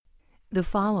The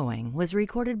following was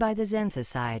recorded by the Zen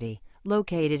Society,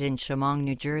 located in Chemung,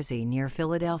 New Jersey, near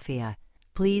Philadelphia.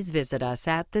 Please visit us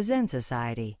at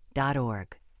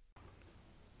thezensociety.org.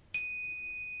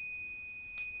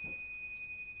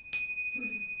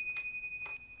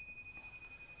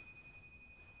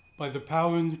 By the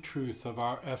power and the truth of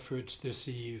our efforts this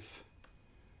eve,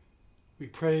 we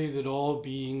pray that all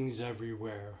beings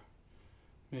everywhere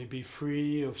may be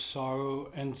free of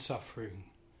sorrow and suffering,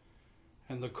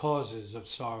 and the causes of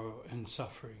sorrow and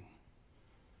suffering,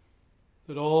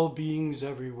 that all beings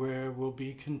everywhere will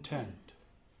be content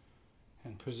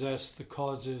and possess the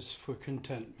causes for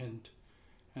contentment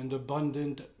and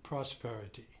abundant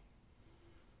prosperity,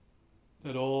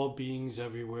 that all beings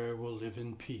everywhere will live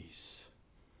in peace.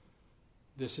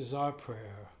 This is our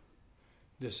prayer.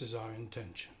 This is our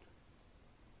intention.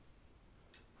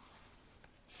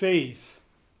 Faith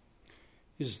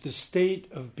is the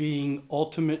state of being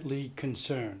ultimately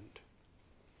concerned.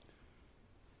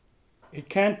 It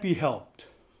can't be helped.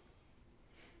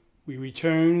 We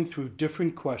return through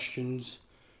different questions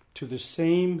to the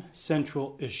same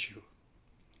central issue.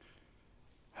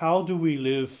 How do we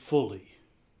live fully?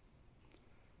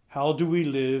 How do we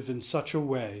live in such a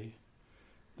way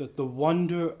that the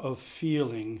wonder of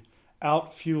feeling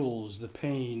outfuels the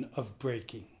pain of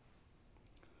breaking?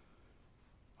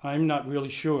 I'm not really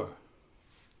sure.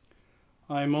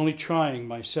 I'm only trying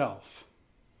myself.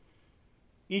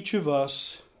 Each of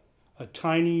us, a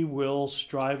tiny will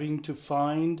striving to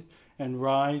find and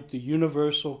ride the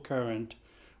universal current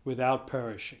without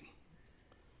perishing.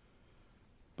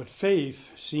 But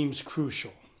faith seems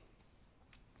crucial.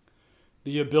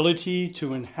 The ability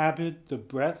to inhabit the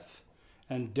breadth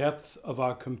and depth of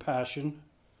our compassion,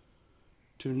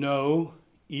 to know,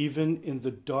 even in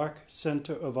the dark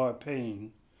center of our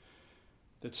pain,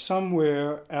 that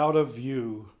somewhere out of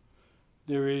view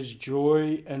there is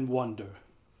joy and wonder,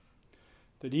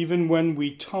 that even when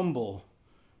we tumble,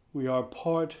 we are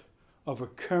part of a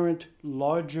current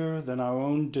larger than our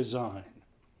own design.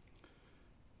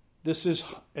 This is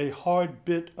a hard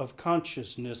bit of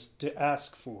consciousness to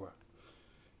ask for,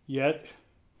 yet,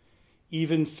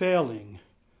 even failing,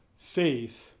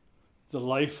 faith, the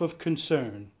life of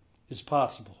concern, is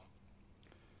possible.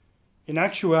 In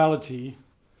actuality,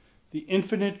 the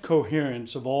infinite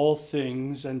coherence of all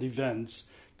things and events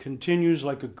continues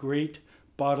like a great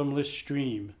bottomless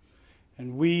stream,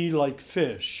 and we, like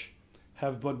fish,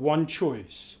 have but one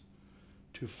choice: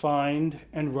 to find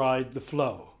and ride the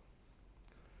flow.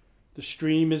 The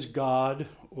stream is God,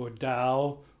 or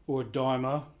Tao, or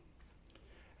Dharma,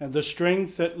 and the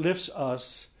strength that lifts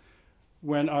us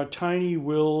when our tiny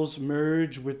wills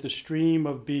merge with the stream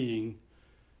of being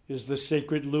is the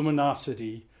sacred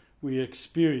luminosity we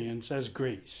experience as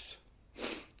grace.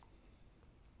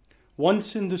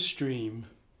 Once in the stream,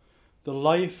 the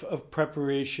life of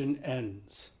preparation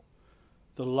ends.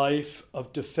 The life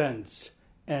of defense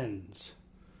ends.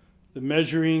 The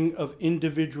measuring of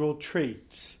individual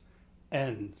traits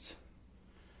ends.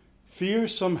 Fear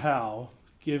somehow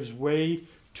gives way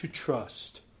to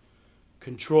trust.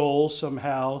 Control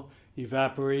somehow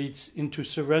evaporates into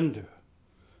surrender.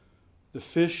 The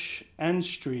fish and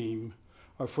stream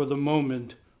are for the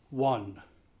moment one.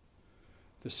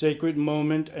 The sacred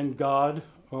moment and God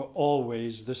are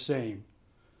always the same.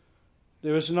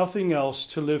 There is nothing else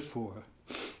to live for.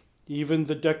 Even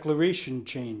the declaration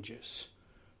changes,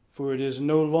 for it is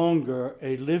no longer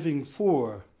a living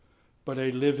for, but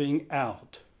a living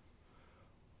out.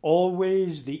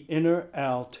 Always the inner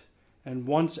out, and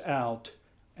once out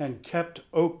and kept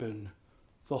open,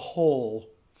 the whole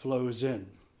flows in.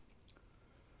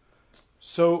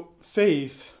 So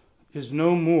faith is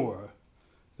no more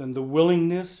than the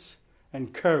willingness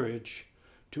and courage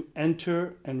to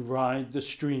enter and ride the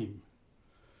stream.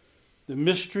 The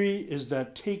mystery is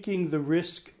that taking the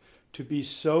risk to be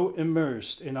so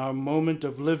immersed in our moment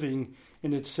of living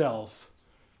in itself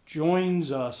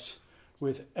joins us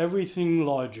with everything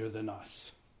larger than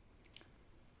us.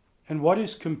 And what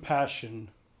is compassion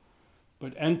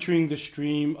but entering the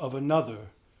stream of another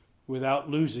without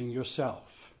losing yourself?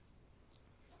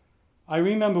 I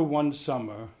remember one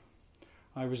summer,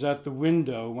 I was at the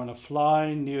window when a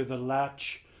fly near the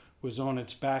latch was on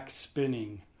its back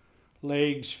spinning,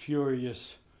 legs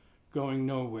furious, going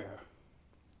nowhere.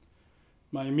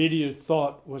 My immediate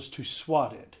thought was to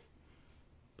swat it,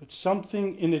 but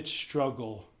something in its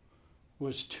struggle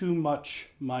was too much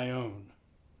my own.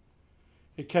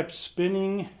 It kept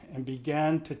spinning and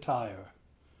began to tire.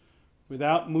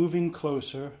 Without moving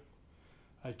closer,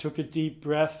 I took a deep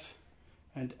breath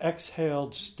and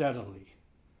exhaled steadily.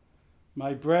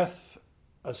 My breath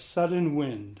a sudden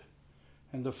wind,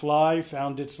 and the fly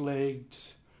found its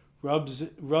legs,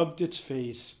 rubbed its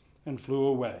face, and flew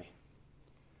away.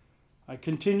 I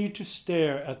continued to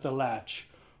stare at the latch,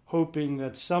 hoping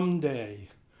that someday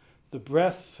the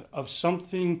breath of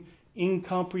something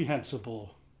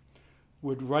incomprehensible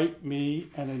would right me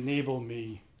and enable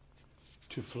me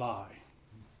to fly.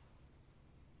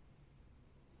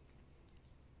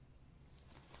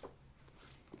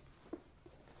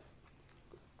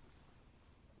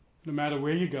 No matter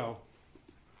where you go,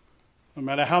 no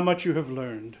matter how much you have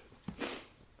learned,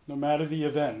 no matter the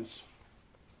events,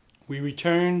 we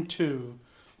return to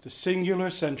the singular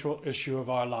central issue of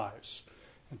our lives.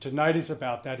 And tonight is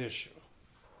about that issue.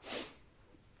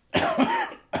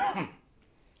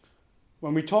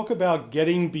 When we talk about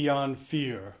getting beyond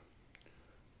fear,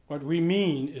 what we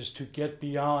mean is to get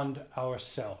beyond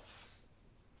ourself.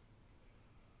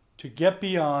 To get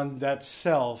beyond that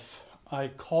self I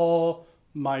call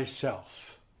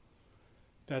myself.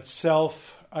 That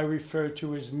self I refer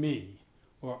to as me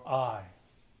or I.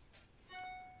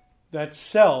 That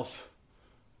self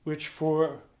which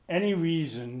for any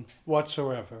reason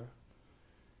whatsoever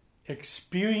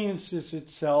experiences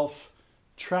itself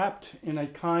trapped in a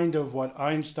kind of what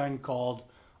Einstein called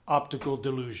optical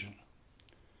delusion.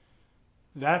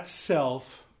 That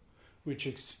self which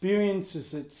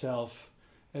experiences itself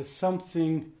as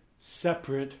something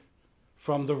separate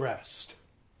from the rest.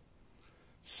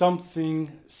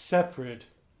 Something separate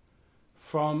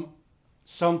from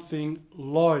something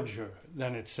larger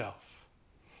than itself.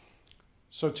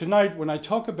 So tonight, when I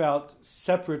talk about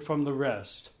separate from the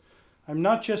rest, I'm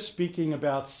not just speaking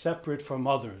about separate from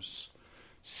others,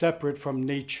 separate from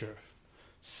nature,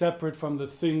 separate from the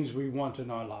things we want in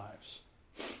our lives.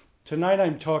 Tonight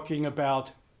I'm talking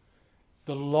about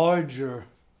the larger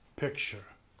picture.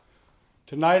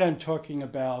 Tonight I'm talking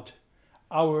about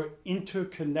our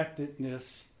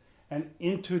interconnectedness and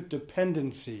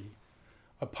interdependency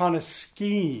upon a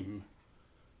scheme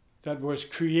that was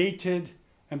created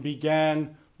and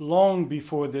began long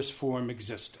before this form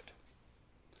existed.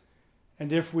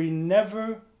 And if we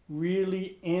never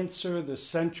really answer the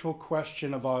central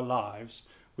question of our lives,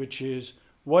 which is,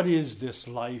 what is this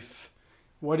life?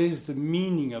 What is the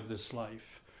meaning of this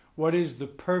life? What is the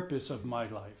purpose of my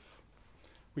life?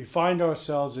 We find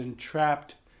ourselves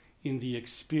entrapped in the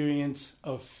experience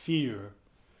of fear,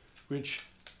 which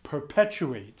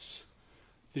perpetuates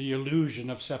the illusion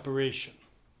of separation.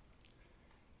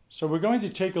 So we're going to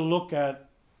take a look at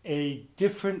a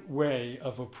different way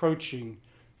of approaching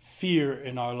fear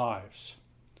in our lives,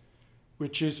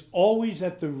 which is always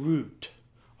at the root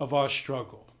of our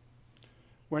struggle.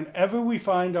 Whenever we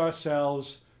find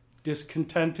ourselves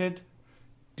discontented,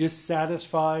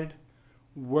 dissatisfied,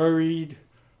 worried,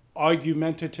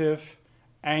 argumentative,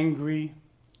 angry,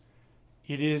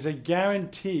 it is a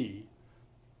guarantee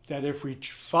that if we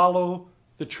follow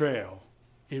the trail,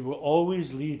 it will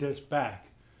always lead us back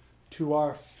to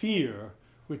our fear,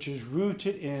 which is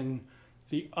rooted in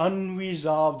the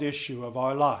unresolved issue of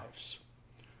our lives.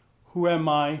 Who am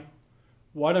I?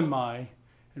 What am I?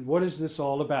 And what is this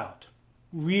all about?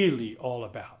 Really all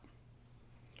about?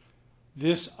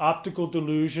 This optical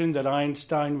delusion that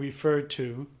Einstein referred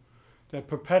to, that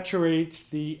perpetuates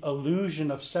the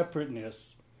illusion of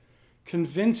separateness,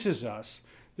 convinces us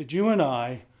that you and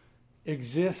I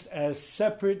exist as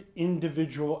separate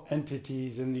individual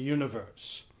entities in the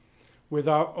universe, with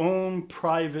our own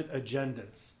private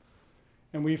agendas.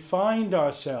 And we find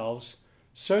ourselves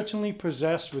certainly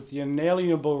possessed with the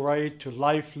inalienable right to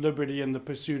life, liberty, and the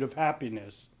pursuit of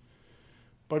happiness.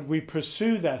 But we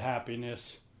pursue that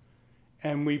happiness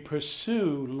and we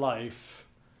pursue life,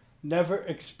 never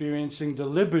experiencing the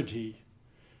liberty,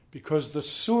 because the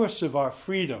source of our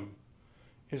freedom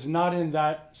is not in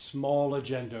that small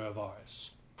agenda of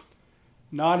ours,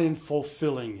 not in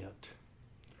fulfilling it.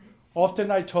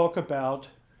 Often I talk about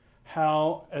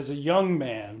how, as a young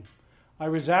man, I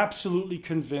was absolutely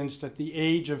convinced at the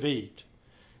age of 8,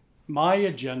 my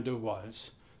agenda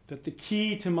was that the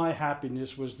key to my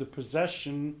happiness was the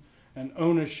possession and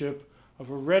ownership of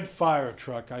a red fire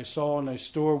truck I saw in a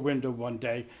store window one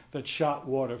day that shot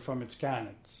water from its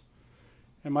cannons.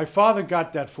 And my father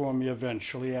got that for me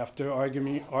eventually after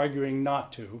arguing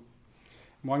not to.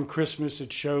 One Christmas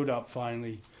it showed up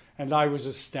finally, and I was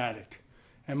ecstatic,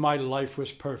 and my life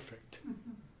was perfect.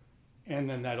 And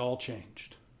then that all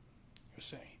changed, you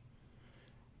see.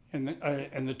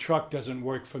 And the truck doesn't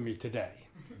work for me today.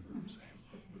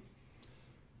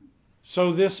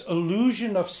 So this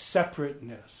illusion of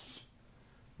separateness,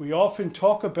 we often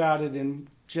talk about it in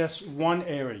just one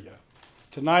area.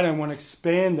 Tonight I want to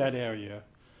expand that area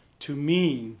to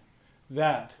mean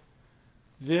that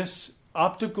this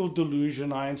optical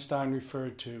delusion Einstein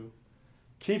referred to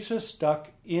keeps us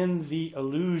stuck in the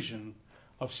illusion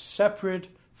of separate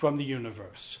from the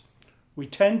universe. We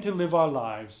tend to live our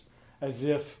lives as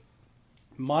if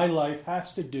my life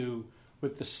has to do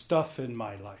with the stuff in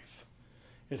my life.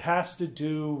 It has to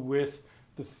do with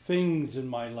the things in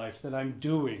my life that I'm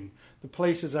doing, the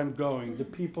places I'm going, the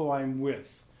people I'm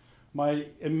with, my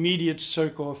immediate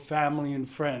circle of family and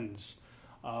friends,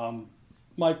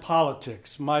 my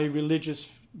politics, my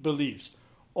religious beliefs,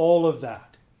 all of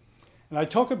that. And I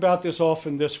talk about this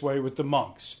often this way with the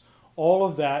monks. All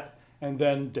of that and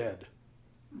then dead.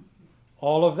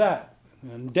 All of that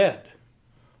and then dead.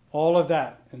 All of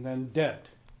that and then dead.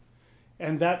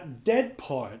 And that dead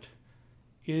part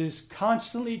is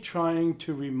constantly trying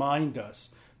to remind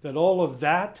us that all of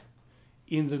that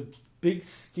in the big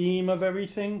scheme of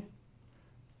everything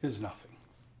is nothing,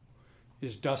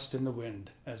 is dust in the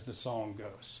wind, as the song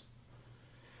goes.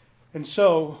 And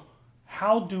so,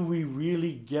 how do we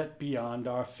really get beyond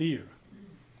our fear?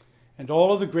 And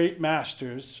all of the great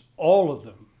masters, all of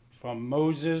them, from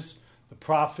Moses, the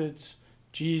prophets,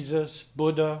 Jesus,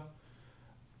 Buddha,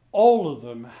 all of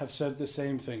them have said the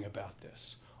same thing about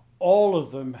this. All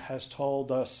of them has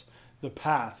told us the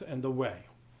path and the way.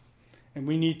 And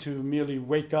we need to merely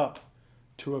wake up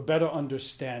to a better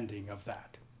understanding of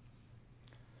that.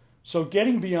 So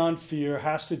getting beyond fear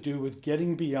has to do with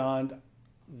getting beyond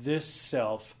this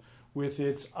self with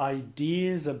its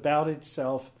ideas about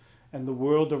itself and the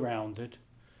world around it.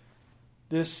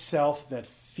 This self that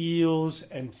feels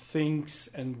and thinks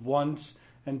and wants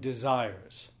and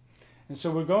desires. And so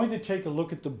we're going to take a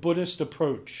look at the Buddhist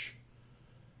approach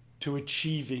to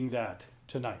achieving that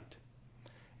tonight.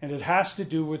 And it has to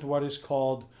do with what is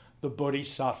called the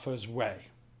Bodhisattva's way.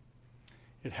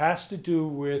 It has to do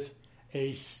with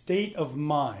a state of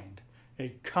mind, a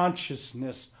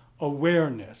consciousness,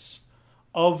 awareness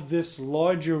of this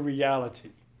larger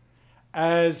reality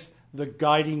as the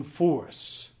guiding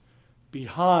force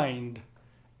behind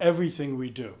everything we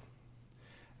do.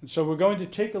 And so we're going to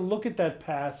take a look at that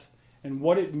path and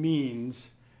what it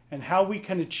means and how we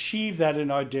can achieve that in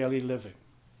our daily living.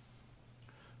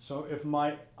 So if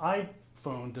my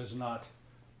iPhone does not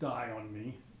die on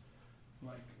me,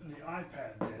 like the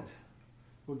iPad did,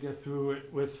 we'll get through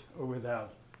it with or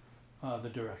without the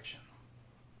direction.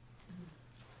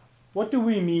 What do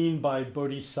we mean by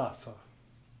bodhisattva?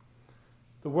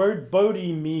 The word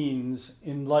bodhi means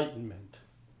enlightenment,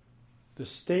 the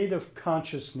state of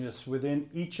consciousness within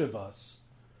each of us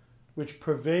which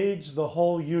pervades the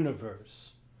whole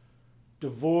universe,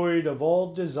 devoid of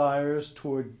all desires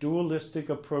toward dualistic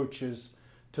approaches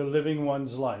to living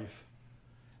one's life,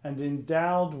 and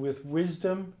endowed with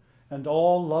wisdom and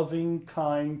all loving,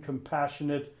 kind,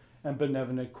 compassionate, and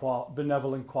benevolent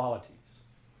qualities.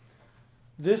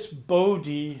 This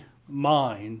Bodhi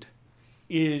mind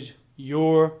is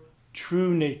your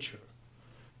true nature,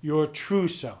 your true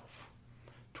self.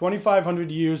 2,500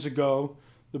 years ago,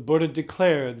 the Buddha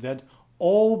declared that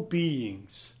all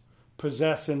beings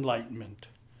possess enlightenment,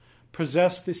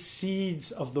 possess the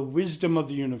seeds of the wisdom of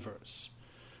the universe,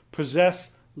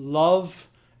 possess love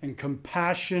and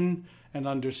compassion and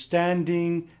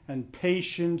understanding and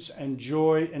patience and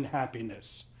joy and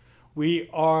happiness. We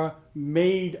are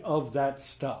made of that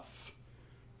stuff.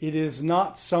 It is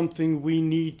not something we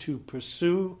need to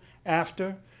pursue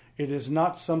after. It is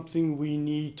not something we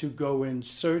need to go in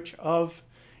search of.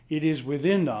 It is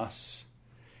within us,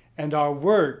 and our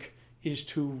work is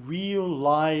to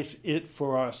realize it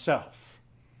for ourselves.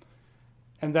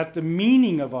 And that the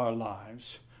meaning of our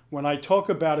lives, when I talk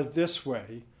about it this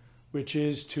way, which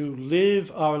is to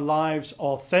live our lives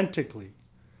authentically,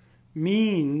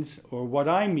 means, or what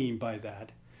I mean by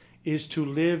that, is to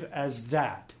live as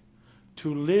that,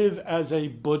 to live as a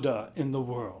Buddha in the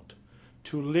world,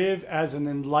 to live as an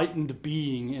enlightened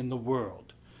being in the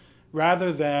world,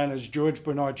 rather than, as George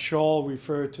Bernard Shaw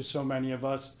referred to so many of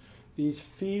us, these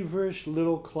feverish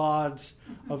little clods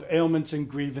of ailments and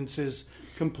grievances,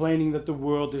 complaining that the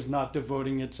world is not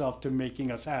devoting itself to making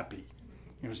us happy,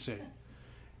 you see.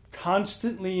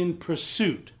 Constantly in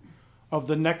pursuit of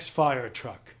the next fire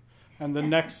truck, and the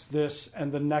next this,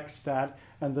 and the next that,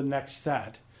 and the next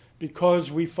that,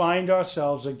 because we find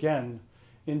ourselves again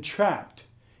entrapped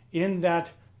in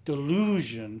that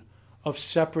delusion of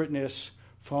separateness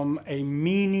from a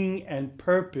meaning and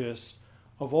purpose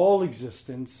of all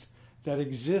existence that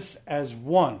exists as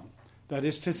one. That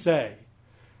is to say,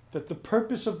 that the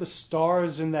purpose of the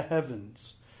stars in the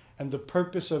heavens and the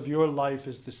purpose of your life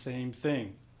is the same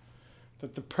thing.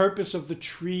 That the purpose of the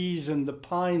trees and the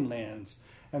pine lands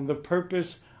and the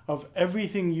purpose of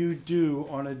everything you do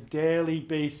on a daily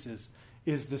basis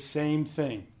is the same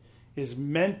thing, is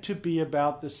meant to be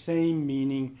about the same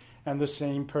meaning and the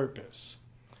same purpose.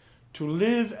 To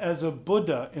live as a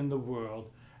Buddha in the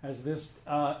world, as this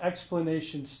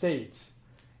explanation states,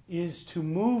 is to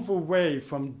move away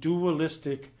from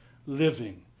dualistic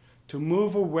living, to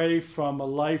move away from a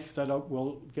life that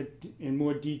we'll get in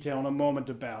more detail in a moment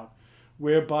about,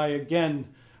 whereby,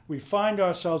 again, we find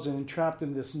ourselves entrapped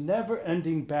in this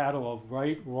never-ending battle of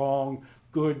right, wrong,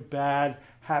 good, bad,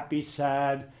 happy,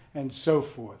 sad, and so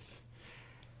forth.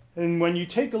 And when you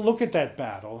take a look at that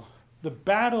battle, the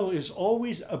battle is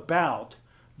always about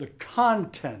the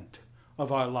content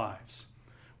of our lives.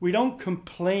 We don't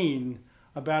complain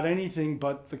about anything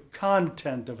but the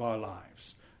content of our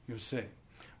lives, you see.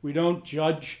 We don't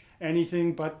judge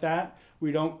anything but that.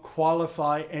 We don't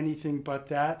qualify anything but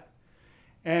that.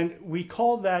 And we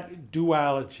call that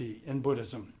duality in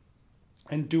Buddhism.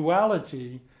 And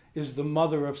duality is the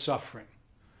mother of suffering.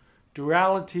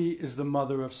 Duality is the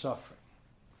mother of suffering.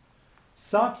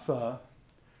 Sattva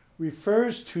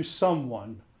refers to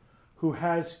someone who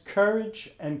has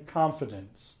courage and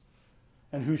confidence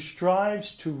and who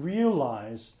strives to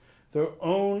realize their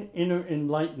own inner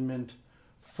enlightenment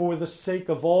for the sake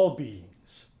of all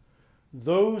beings.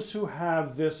 Those who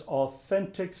have this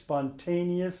authentic,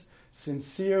 spontaneous,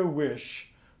 sincere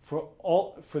wish for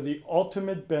the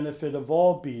ultimate benefit of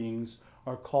all beings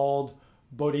are called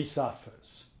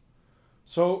bodhisattvas.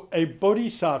 So a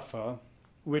bodhisattva,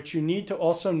 which you need to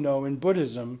also know in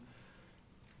Buddhism,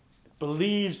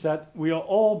 believes that we are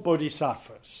all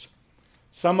bodhisattvas.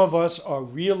 Some of us are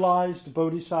realized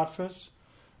bodhisattvas.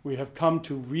 We have come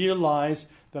to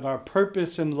realize that our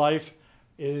purpose in life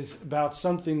is about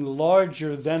something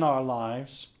larger than our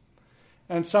lives.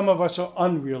 And some of us are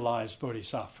unrealized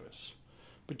bodhisattvas.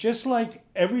 But just like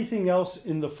everything else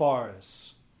in the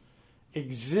forest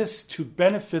exists to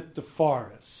benefit the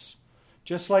forests,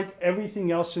 just like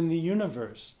everything else in the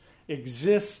universe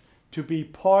exists to be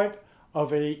part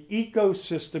of an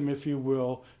ecosystem, if you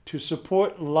will, to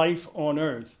support life on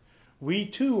Earth, we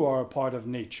too are a part of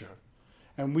nature.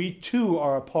 And we too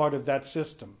are a part of that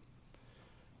system.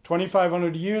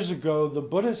 2,500 years ago, the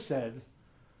Buddha said,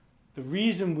 the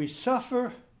reason we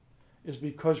suffer is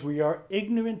because we are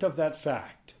ignorant of that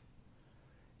fact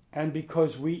and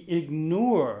because we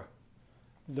ignore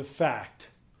the fact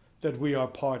that we are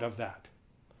part of that.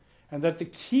 And that the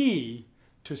key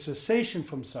to cessation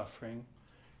from suffering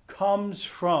comes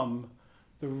from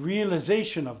the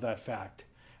realization of that fact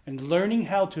and learning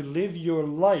how to live your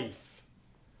life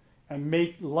and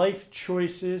make life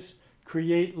choices,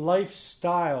 create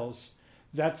lifestyles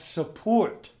that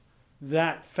support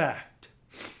that fact.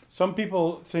 Some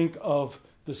people think of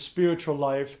the spiritual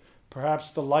life, perhaps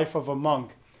the life of a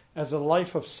monk, as a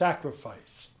life of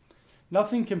sacrifice.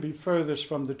 Nothing can be furthest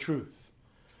from the truth.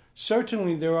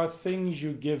 Certainly there are things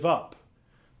you give up,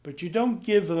 but you don't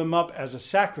give them up as a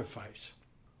sacrifice.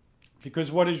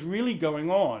 Because what is really going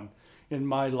on in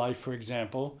my life, for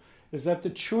example, is that the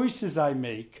choices I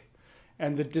make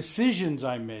and the decisions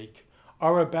I make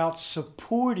are about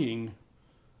supporting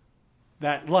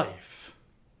that life,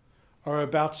 are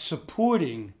about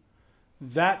supporting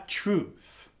that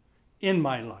truth in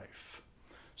my life.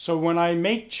 So when I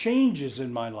make changes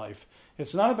in my life,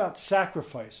 it's not about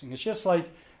sacrificing. It's just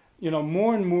like,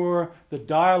 more and more the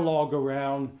dialogue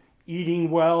around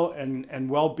eating well and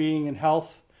well-being and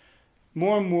health,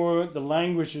 more and more the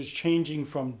language is changing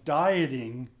from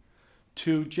dieting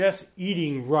to just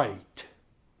eating right,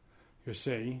 you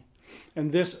see.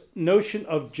 And this notion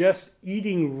of just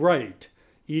eating right,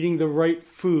 eating the right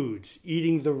foods,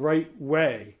 eating the right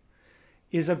way,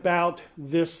 is about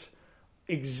this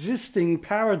existing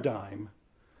paradigm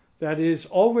that is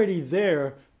already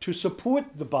there to support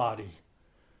the body,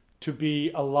 to be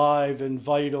alive and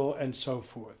vital and so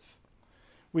forth.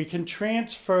 We can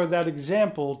transfer that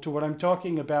example to what I'm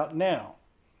talking about now.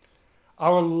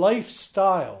 Our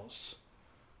lifestyles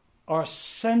are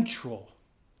central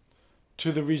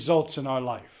to the results in our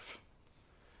life.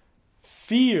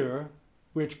 Fear,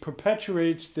 which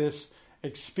perpetuates this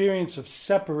experience of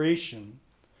separation,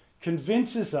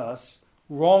 convinces us,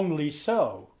 wrongly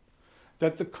so,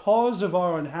 that the cause of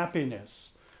our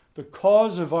unhappiness, the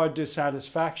cause of our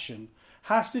dissatisfaction,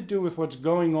 has to do with what's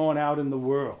going on out in the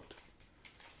world.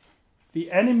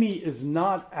 The enemy is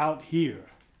not out here.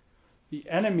 The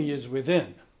enemy is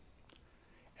within.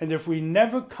 And if we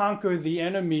never conquer the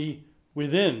enemy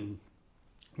within,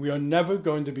 we are never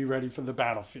going to be ready for the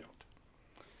battlefield.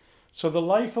 So the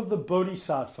life of the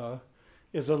Bodhisattva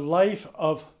is a life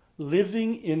of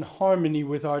living in harmony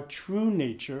with our true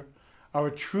nature, our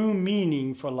true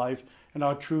meaning for life, and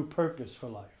our true purpose for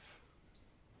life.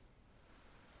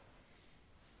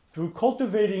 Through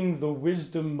cultivating the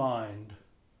wisdom mind,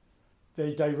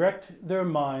 they direct their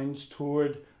minds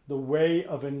toward the way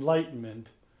of enlightenment,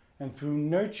 and through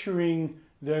nurturing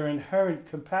their inherent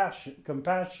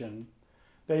compassion,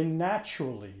 they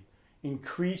naturally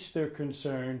increase their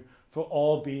concern for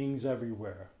all beings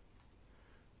everywhere.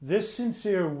 This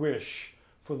sincere wish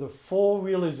for the full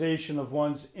realization of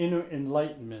one's inner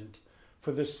enlightenment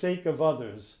for the sake of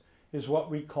others is what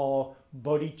we call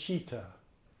bodhicitta,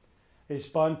 a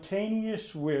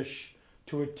spontaneous wish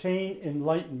to attain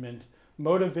enlightenment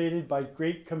motivated by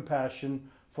great compassion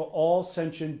for all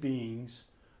sentient beings,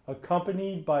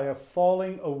 accompanied by a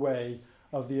falling away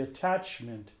of the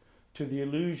attachment to the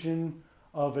illusion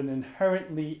of an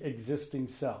inherently existing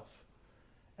self.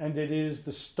 And it is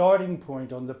the starting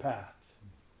point on the path.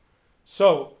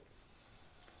 So,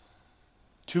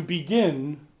 to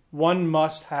begin, one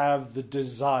must have the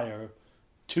desire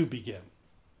to begin.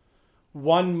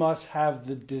 One must have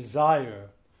the desire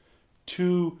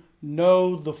to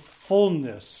know the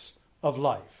fullness of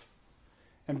life.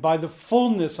 And by the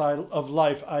fullness of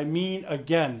life, I mean,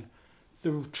 again,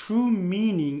 the true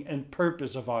meaning and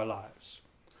purpose of our lives.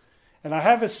 And I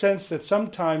have a sense that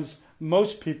sometimes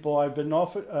most people, I've been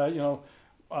offered,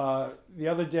 the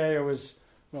other day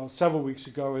several weeks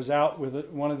ago, I was out with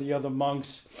one of the other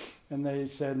monks, and they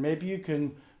said, maybe you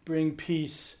can bring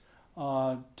peace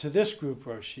to this group,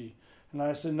 Roshi. And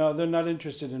I said, no, they're not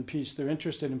interested in peace. They're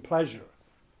interested in pleasure,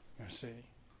 you see.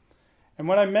 And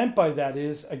what I meant by that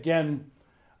is, again,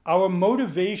 our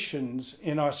motivations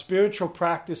in our spiritual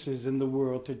practices in the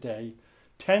world today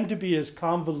tend to be as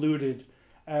convoluted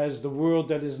as the world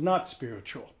that is not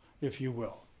spiritual, if you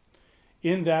will.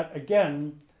 In that,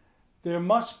 again, there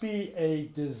must be a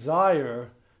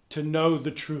desire to know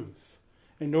the truth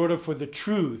in order for the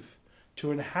truth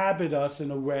to inhabit us in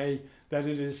a way that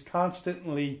it is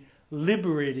constantly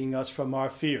liberating us from our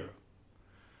fear.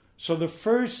 So the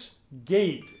first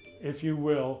gate, if you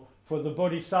will, for the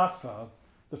bodhisattva,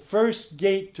 the first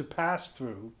gate to pass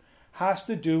through has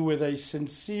to do with a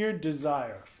sincere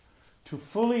desire to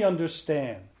fully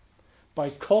understand by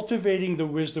cultivating the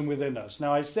wisdom within us.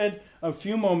 Now, I said a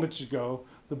few moments ago,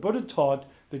 the Buddha taught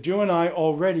that you and I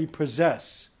already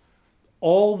possess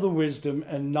all the wisdom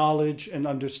and knowledge and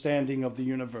understanding of the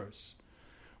universe.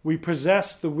 We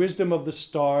possess the wisdom of the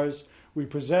stars. We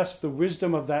possess the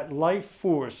wisdom of that life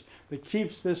force that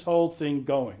keeps this whole thing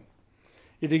going.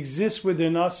 It exists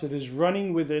within us. It is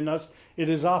running within us. It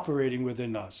is operating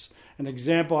within us. An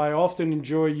example I often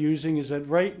enjoy using is that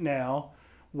right now,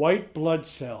 white blood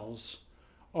cells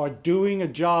are doing a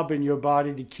job in your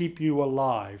body to keep you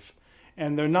alive.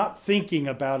 And they're not thinking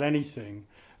about anything.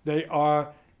 They are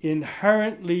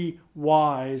inherently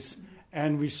wise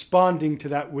and responding to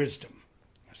that wisdom.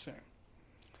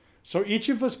 So each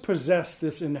of us possess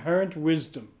this inherent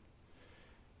wisdom.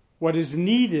 What is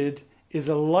needed is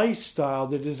a lifestyle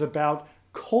that is about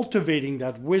cultivating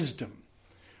that wisdom.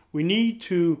 We need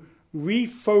to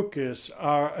refocus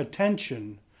our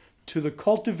attention to the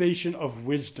cultivation of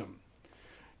wisdom.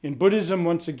 In Buddhism,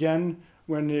 once again,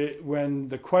 when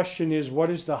the question is what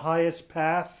is the highest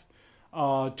path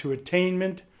to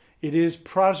attainment, it is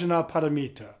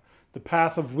prajnaparamita, the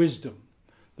path of wisdom,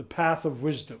 the path of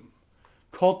wisdom.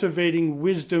 Cultivating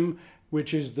wisdom,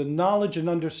 which is the knowledge and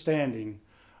understanding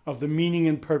of the meaning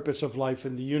and purpose of life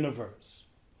in the universe.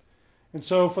 And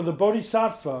so for the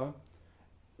bodhisattva,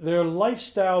 their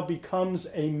lifestyle becomes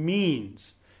a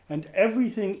means, and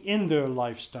everything in their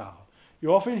lifestyle.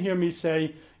 You often hear me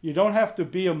say, you don't have to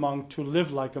be a monk to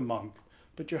live like a monk,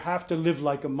 but you have to live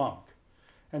like a monk.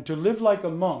 And to live like a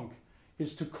monk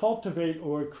is to cultivate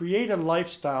or create a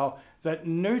lifestyle that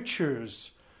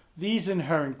nurtures these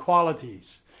inherent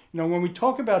qualities. You know, when we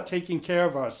talk about taking care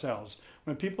of ourselves,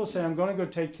 when people say, I'm going to go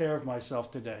take care of myself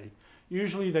today,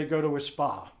 usually they go to a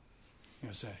spa,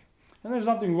 you say. And there's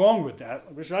nothing wrong with that.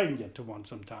 I wish I could get to one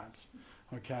sometimes,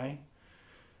 okay?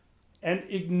 And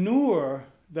ignore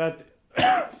that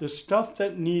the stuff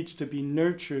that needs to be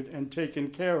nurtured and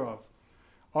taken care of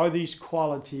are these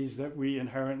qualities that we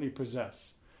inherently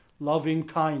possess. Loving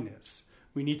kindness.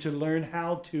 We need to learn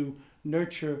how to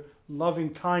nurture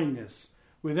loving kindness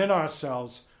within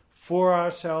ourselves,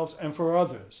 and for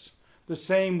others. The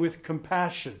same with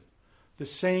compassion. The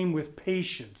same with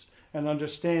patience and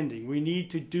understanding. We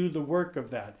need to do the work of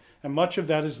that. And much of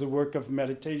that is the work of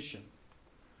meditation.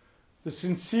 The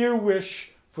sincere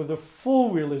wish for the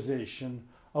full realization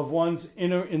of one's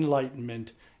inner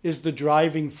enlightenment is the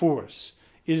driving force,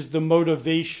 is the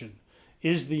motivation,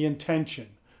 is the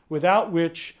intention, without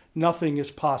which nothing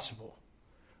is possible.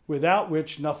 Without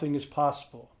which nothing is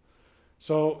possible.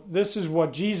 So this is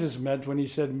what Jesus meant when he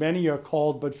said, many are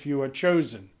called but few are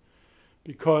chosen.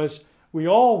 because we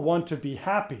all want to be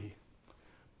happy,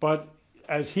 but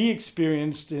as he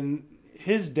experienced in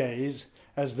his days,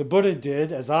 as the Buddha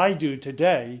did, as I do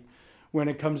today, when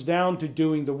it comes down to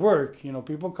doing the work,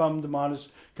 people come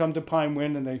to Pine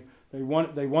Wind and they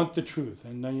want the truth,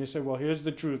 and then you say, well, here's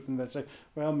the truth, and they say,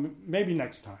 well, maybe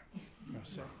next time.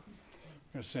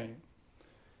 You're saying,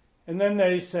 and then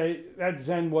they say that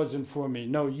Zen wasn't for me.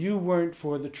 No, you weren't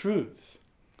for the truth.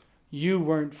 You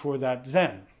weren't for that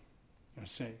Zen. You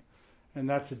see, and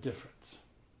that's a difference.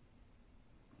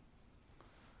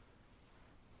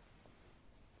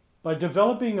 By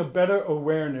developing a better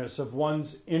awareness of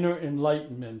one's inner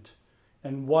enlightenment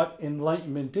and what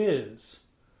enlightenment is,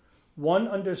 one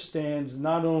understands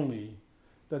not only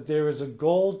that there is a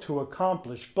goal to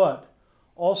accomplish, but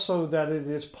also that it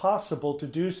is possible to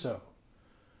do so.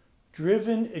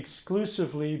 Driven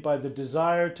exclusively by the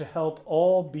desire to help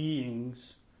all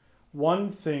beings,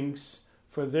 one thinks,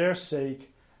 for their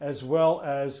sake as well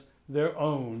as their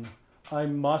own, I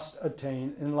must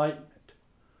attain enlightenment.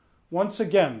 Once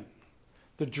again,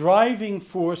 the driving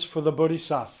force for the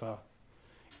Bodhisattva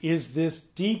is this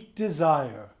deep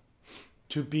desire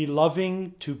to be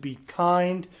loving, to be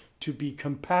kind, to be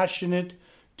compassionate,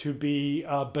 to be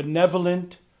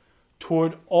benevolent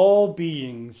toward all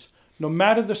beings, no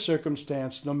matter the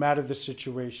circumstance, no matter the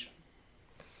situation.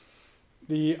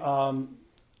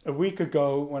 A week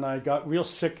ago, when I got real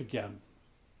sick again,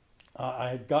 I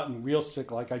had gotten real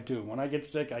sick like I do. When I get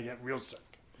sick, I get real sick.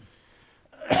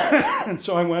 And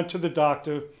so I went to the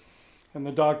doctor, and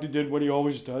the doctor did what he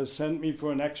always does, sent me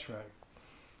for an x-ray.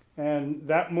 And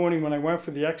that morning when I went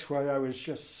for the x-ray, I was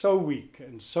just so weak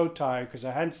and so tired because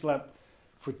I hadn't slept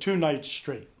for 2 nights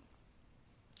straight,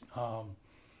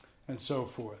 and so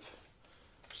forth.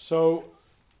 So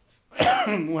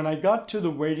when I got to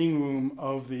the waiting room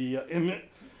of the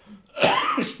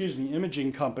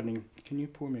imaging company, can you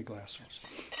pour me a glass?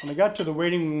 When I got to the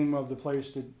waiting room of the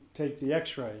place to take the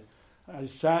x-ray, I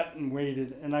sat and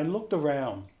waited, and I looked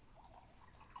around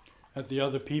at the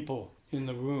other people in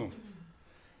the room.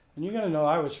 And you got to know,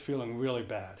 I was feeling really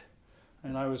bad,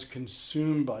 and I was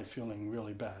consumed by feeling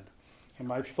really bad. And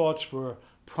my thoughts were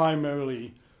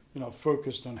primarily,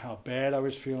 focused on how bad I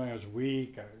was feeling. I was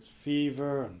weak, I was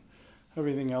fever, and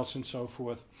everything else and so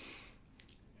forth.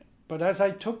 But as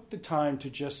I took the time to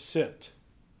just sit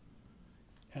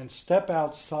and step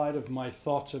outside of my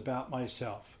thoughts about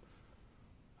myself,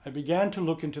 I began to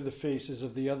look into the faces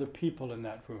of the other people in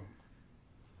that room.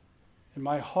 And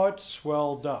my heart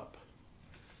swelled up.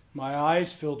 My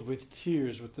eyes filled with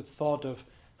tears with the thought of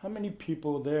how many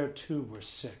people there too were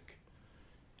sick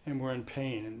and were in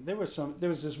pain. And there was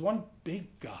this one big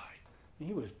guy.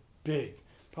 He was big.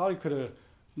 Probably could have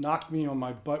knocked me on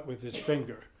my butt with his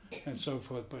finger and so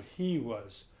forth, but he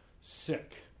was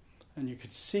sick. And you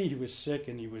could see he was sick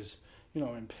and he was,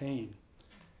 in pain.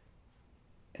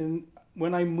 And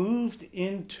when I moved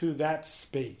into that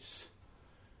space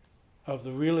of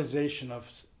the realization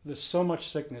of there's so much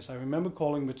sickness, I remember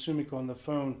calling Mitsumiko on the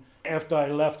phone after I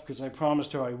left because I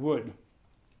promised her I would.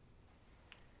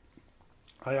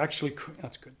 That's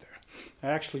good there. I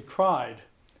actually cried,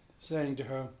 saying to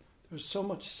her, there's so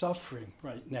much suffering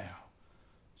right now,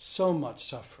 so much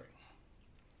suffering.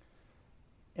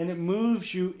 And it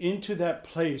moves you into that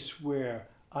place where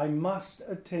I must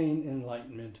attain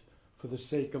enlightenment for the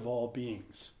sake of all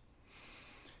beings.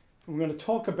 We're going to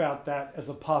talk about that as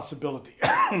a possibility.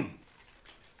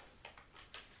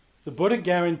 The Buddha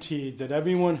guaranteed that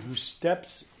everyone who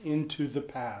steps into the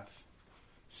path,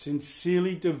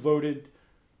 sincerely devoted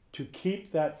to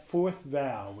keep that 4th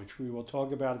vow, which we will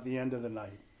talk about at the end of the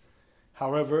night,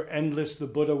 however endless the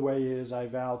Buddha way is, I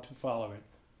vow to follow it,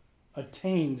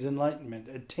 attains enlightenment,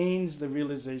 attains the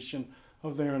realization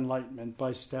of their enlightenment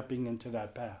by stepping into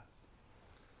that path.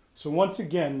 So once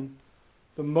again,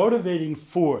 the motivating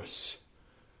force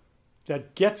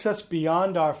that gets us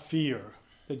beyond our fear,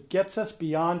 that gets us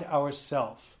beyond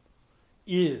ourself,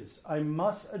 is I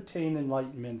must attain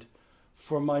enlightenment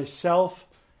for myself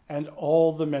and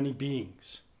all the many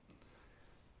beings.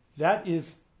 That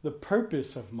is the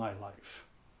purpose of my life.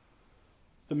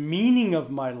 The meaning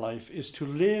of my life is to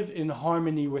live in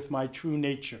harmony with my true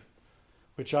nature,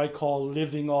 which I call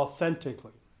living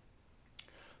authentically.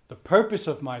 The purpose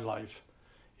of my life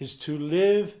is to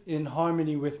live in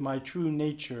harmony with my true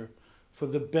nature for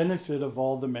the benefit of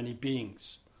all the many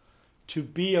beings, to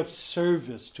be of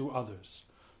service to others,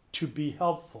 to be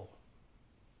helpful.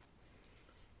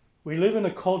 We live in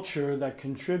a culture that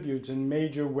contributes in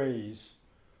major ways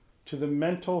to the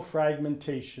mental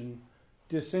fragmentation,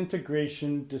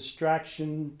 disintegration,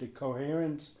 distraction,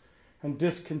 decoherence, and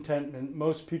discontentment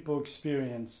most people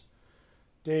experience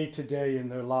day to day in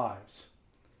their lives.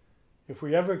 If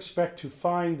we ever expect to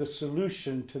find the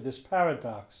solution to this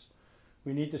paradox,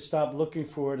 we need to stop looking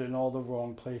for it in all the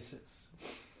wrong places.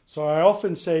 So I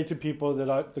often say to people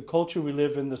that the culture we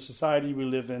live in, the society we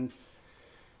live in,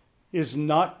 is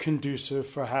not conducive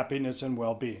for happiness and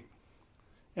well-being.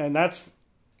 And that's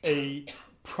a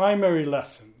primary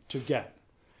lesson to get.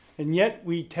 And yet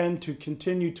we tend to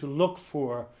continue to look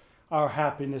for our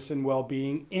happiness and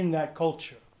well-being in that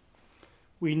culture.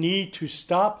 We need to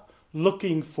stop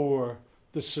looking for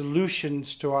the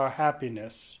solutions to our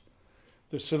happiness.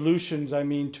 The solutions, I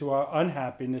mean, to our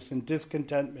unhappiness and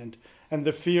discontentment and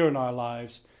the fear in our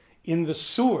lives, in the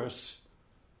source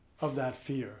of that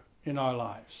fear in our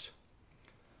lives.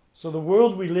 So the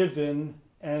world we live in,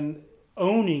 and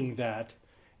owning that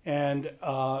and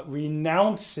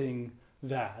renouncing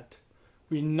that,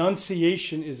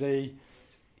 renunciation is a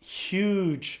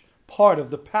huge part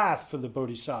of the path for the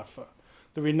Bodhisattva.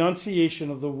 The renunciation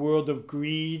of the world of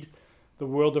greed, the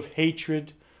world of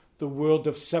hatred, the world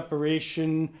of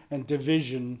separation and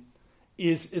division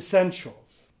is essential.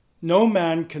 No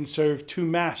man can serve two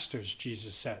masters,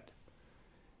 Jesus said.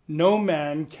 No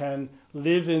man can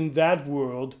live in that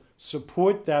world,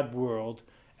 support that world,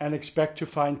 and expect to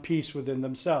find peace within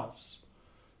themselves.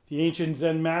 The ancient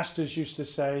Zen masters used to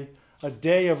say, a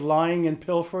day of lying and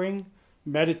pilfering,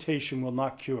 meditation will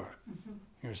not cure,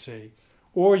 you see,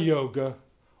 or yoga,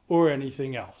 or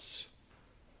anything else.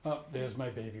 Oh, there's my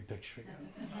baby picture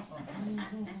again.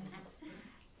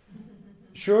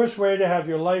 Surest way to have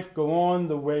your life go on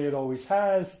the way it always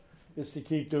has is to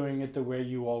keep doing it the way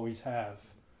you always have.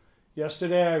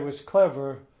 Yesterday I was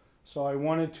clever, so I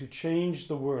wanted to change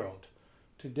the world.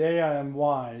 Today I am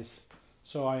wise,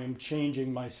 so I am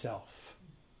changing myself.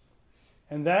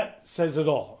 And that says it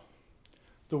all.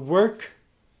 The work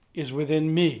is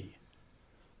within me.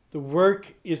 The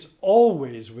work is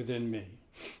always within me.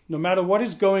 No matter what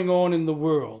is going on in the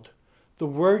world, the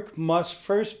work must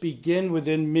first begin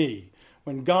within me.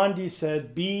 When Gandhi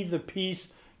said, be the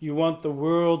peace you want the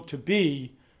world to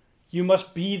be, you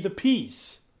must be the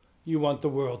peace you want the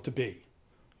world to be.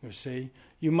 You see,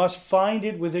 you must find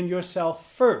it within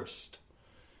yourself first.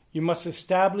 You must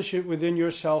establish it within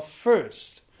yourself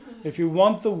first. If you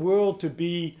want the world to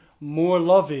be more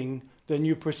loving than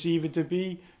you perceive it to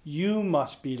be, you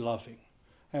must be loving,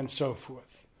 and so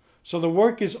forth. So the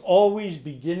work is always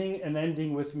beginning and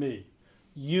ending with me.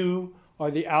 You are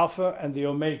the Alpha and the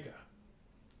Omega.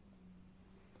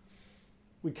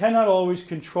 We cannot always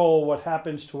control what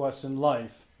happens to us in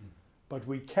life, but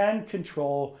we can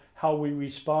control how we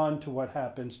respond to what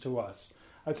happens to us.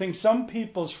 I think some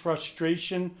people's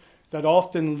frustration that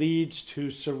often leads to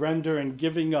surrender and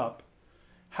giving up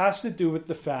has to do with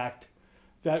the fact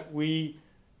that we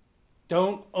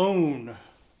don't own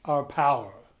our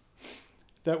power,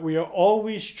 that we are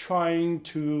always trying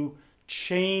to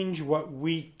change what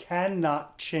we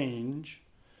cannot change,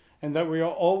 and that we are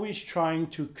always trying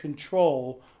to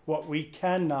control what we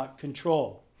cannot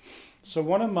control. So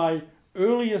one of my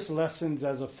earliest lessons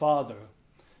as a father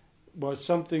was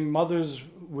something mothers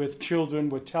with children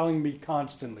were telling me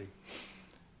constantly.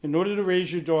 In order to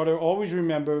raise your daughter, always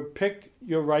remember, pick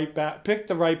the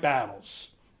right battles,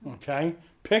 okay?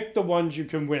 Pick the ones you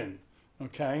can win,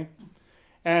 okay?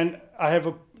 And I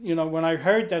have when I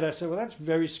heard that, I said, well, that's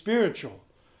very spiritual,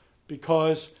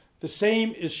 because the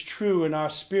same is true in our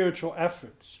spiritual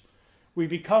efforts. We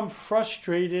become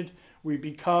frustrated, we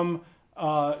become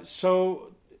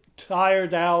so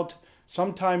tired out,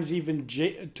 sometimes even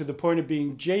to the point of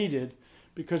being jaded,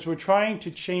 because we're trying to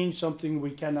change something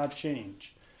we cannot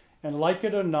change. And like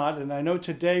it or not, and I know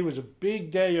today was a big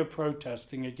day of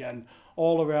protesting again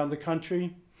all around the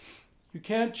country, you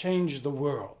can't change the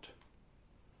world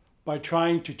by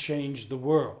trying to change the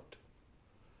world.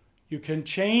 You can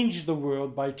change the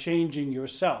world by changing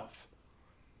yourself.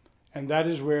 And that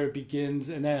is where it begins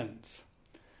and ends.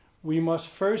 We must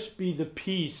first be the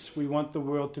peace we want the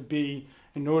world to be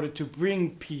in order to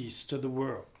bring peace to the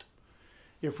world.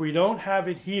 If we don't have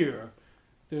it here,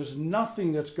 there's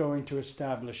nothing that's going to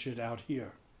establish it out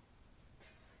here.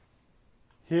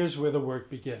 Here's where the work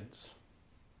begins.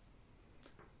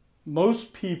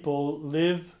 Most people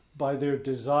live by their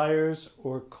desires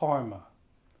or karma.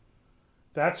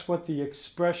 That's what the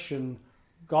expression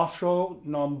Gasho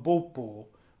Nambopo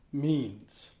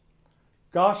means.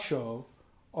 Gasho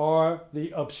are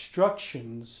the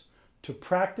obstructions to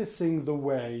practicing the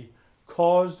way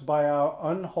caused by our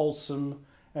unwholesome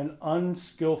and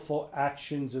unskillful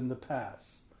actions in the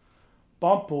past.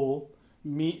 Bampo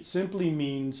simply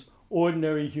means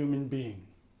ordinary human being.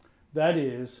 That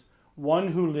is, one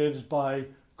who lives by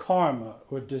karma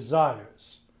or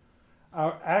desires.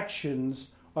 our actions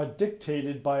are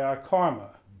dictated by our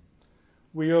karma.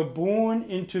 We are born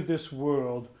into this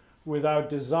world with our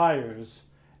desires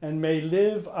and may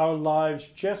live our lives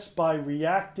just by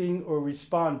reacting or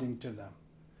responding to them.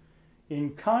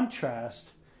 In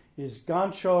contrast is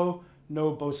Gansho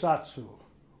no Bosatsu,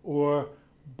 or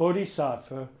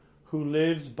Bodhisattva, who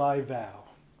lives by vow.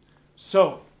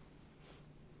 So,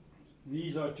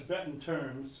 these are Tibetan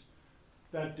terms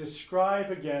that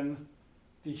describe, again,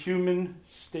 the human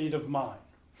state of mind.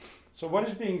 So what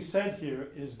is being said here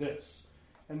is this,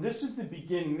 and this is the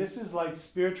beginning. This is like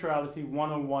Spirituality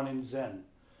 101 in Zen.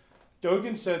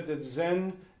 Dogen said that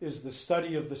Zen is the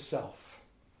study of the self.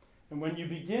 And when you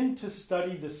begin to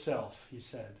study the self, he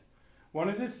said, one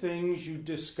of the things you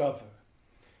discover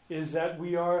is that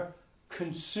we are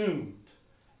consumed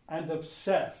and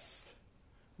obsessed.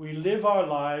 We live our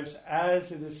lives,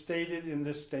 as it is stated in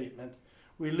this statement,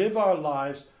 we live our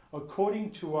lives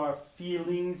according to our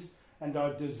feelings and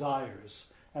our desires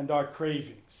and our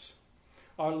cravings.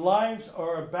 Our lives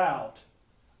are about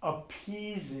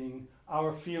appeasing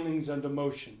our feelings and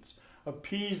emotions,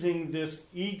 appeasing this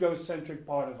egocentric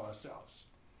part of ourselves.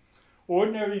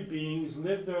 Ordinary beings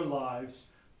live their lives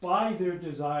by their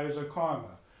desires or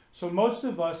karma. So most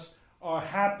of us are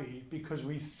happy because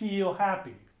we feel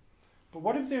happy. But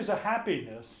what if there's a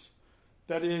happiness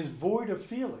that is void of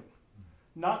feeling,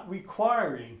 not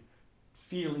requiring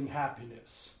feeling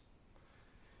happiness?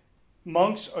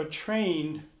 Monks are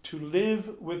trained to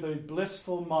live with a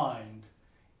blissful mind,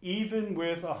 even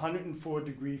with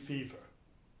 104-degree fever.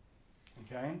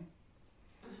 Okay?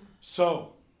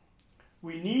 So,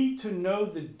 we need to know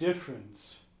the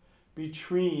difference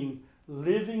between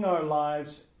living our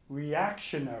lives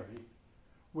reactionary,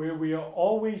 where we are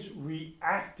always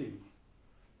reacting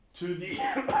to the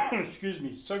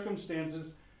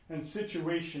circumstances and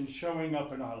situations showing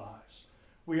up in our lives.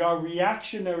 We are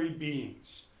reactionary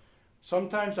beings.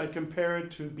 Sometimes I compare it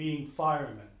to being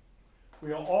firemen.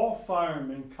 We are all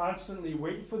firemen, constantly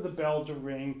waiting for the bell to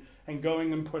ring and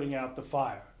going and putting out the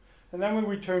fire. And then we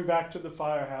return back to the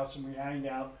firehouse and we hang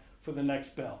out for the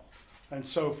next bell, and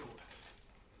so forth.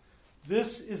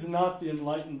 This is not the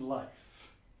enlightened life.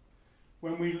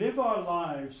 When we live our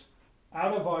lives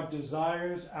out of our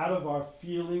desires, out of our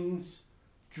feelings,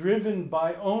 driven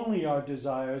by only our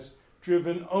desires,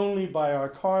 driven only by our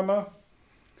karma,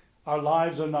 our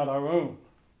lives are not our own.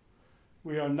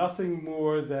 We are nothing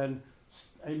more than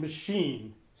a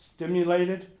machine,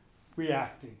 stimulated,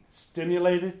 reacting,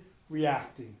 stimulated,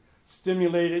 reacting,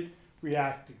 stimulated,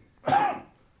 reacting.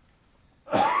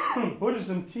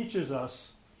 Buddhism teaches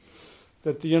us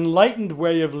that the enlightened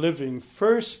way of living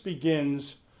first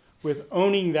begins with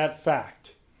owning that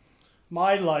fact.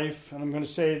 My life, and I'm going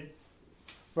to say it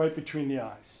right between the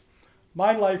eyes,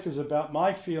 my life is about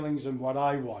my feelings and what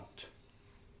I want,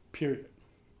 period.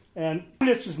 And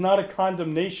this is not a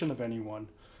condemnation of anyone.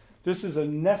 This is a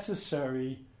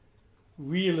necessary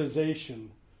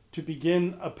realization to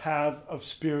begin a path of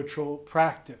spiritual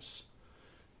practice,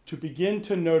 to begin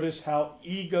to notice how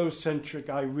egocentric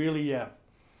I really am,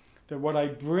 that what I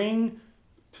bring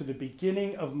to the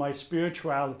beginning of my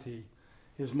spirituality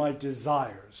is my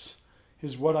desires,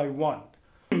 is what I want.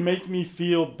 Make me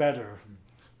feel better,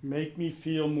 make me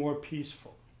feel more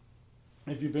peaceful.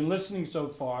 If you've been listening so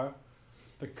far,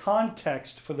 the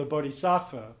context for the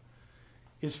Bodhisattva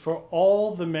is for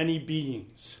all the many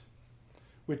beings,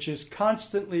 which is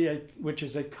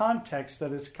a context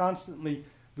that is constantly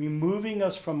removing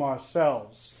us from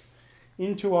ourselves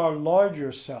into our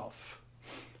larger self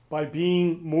by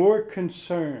being more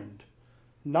concerned,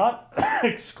 not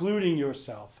excluding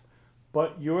yourself,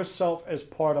 but yourself as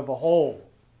part of a whole,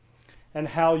 and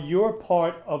how your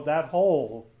part of that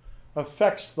whole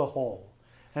affects the whole,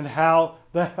 and how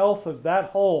the health of that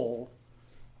whole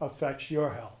affects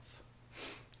your health.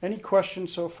 Any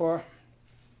questions so far?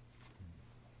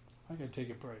 I gotta take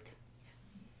a break.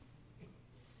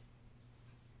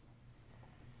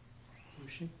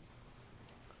 Lucy?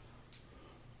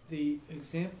 The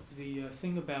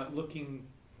thing about looking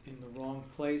in the wrong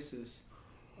places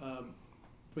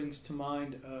brings to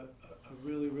mind a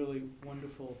really, really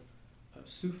wonderful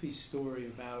Sufi story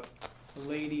about a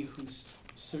lady who's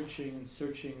searching and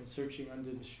searching and searching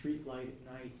under the street light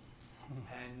at night,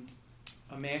 and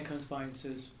a man comes by and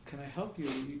says, "Can I help you?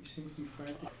 You seem to be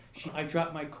frantic." I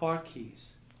dropped my car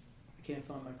keys. I can't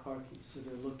find my car keys. So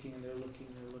they're looking and they're looking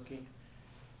and they're looking.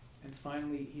 And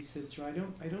finally he says to her,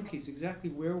 I don't keys. Exactly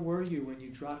where were you when you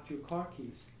dropped your car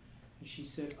keys? And she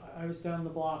said, I was down the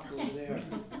block over there.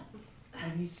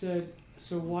 And he said,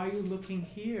 so why are you looking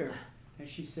here? And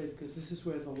she said, because this is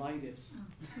where the light is.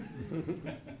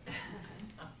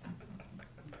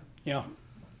 Yeah.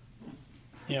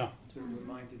 Yeah. So it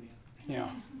reminded me. Yeah.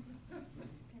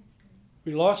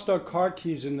 We lost our car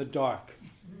keys in the dark.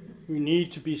 We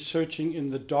need to be searching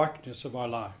in the darkness of our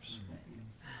lives.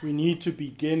 We need to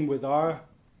begin with our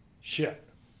shit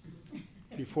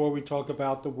before we talk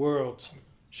about the world's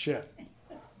shit.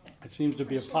 It seems to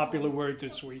be a popular word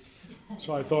this week,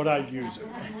 so I thought I'd use it.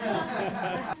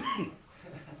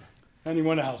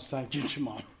 Anyone else? Thank you,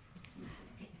 Jamal.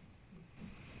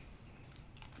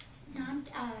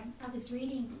 I was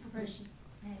reading a version.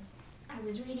 I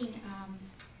was reading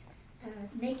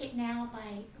Make It Now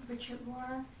by Richard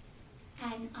Rohr,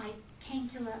 and I came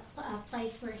to a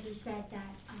place where he said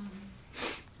that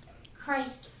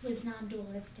Christ was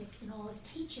non-dualistic in all his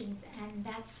teachings, and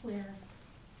that's where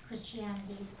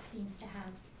Christianity seems to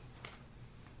have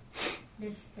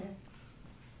missed the,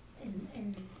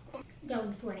 in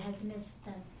going forward, has missed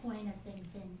the point of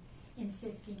things in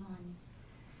insisting on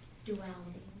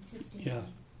duality, insisting on...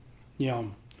 Yeah.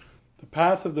 The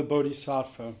path of the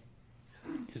Bodhisattva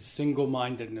is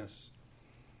single-mindedness.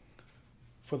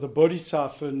 For the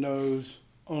Bodhisattva knows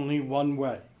only one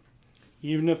way,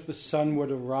 even if the sun were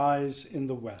to rise in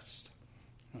the west.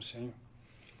 You see?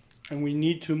 And we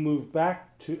need to move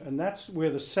back to, and that's where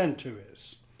the center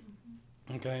is.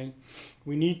 Okay?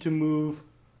 We need to move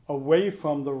away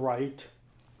from the right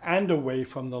and away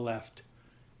from the left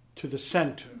to the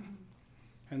center.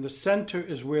 And the center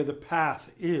is where the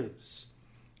path is.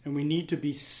 And we need to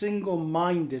be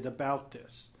single-minded about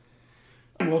this.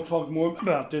 And we'll talk more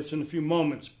about this in a few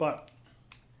moments, but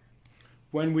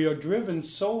when we are driven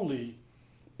solely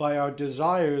by our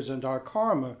desires and our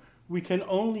karma, we can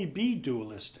only be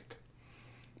dualistic.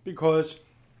 Because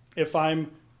if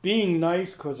I'm being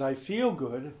nice because I feel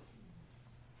good,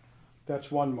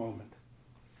 that's one moment.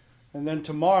 And then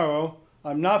tomorrow,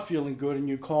 I'm not feeling good and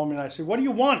you call me and I say, what do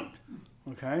you want?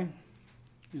 Okay?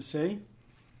 You see?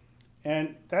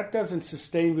 And that doesn't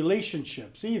sustain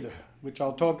relationships either, which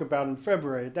I'll talk about in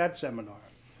February at that seminar.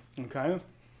 Okay?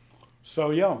 So,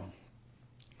 yeah,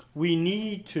 we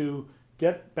need to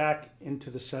get back into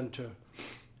the center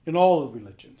in all the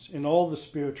religions, in all the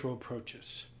spiritual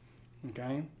approaches.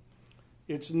 Okay?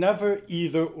 It's never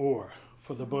either or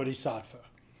for the Bodhisattva.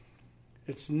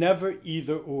 It's never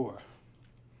either or.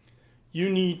 You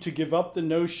need to give up the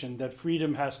notion that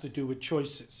freedom has to do with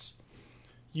choices.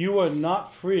 You are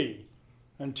not free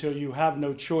until you have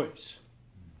no choice.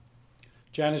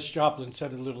 Janis Joplin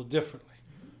said it a little differently.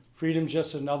 Freedom's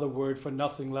just another word for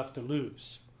nothing left to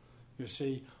lose, you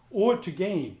see, or to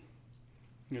gain,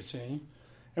 you see.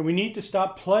 And we need to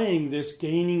stop playing this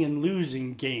gaining and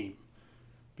losing game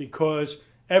because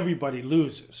everybody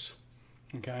loses,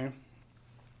 okay?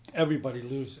 Everybody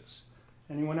loses.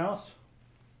 Anyone else?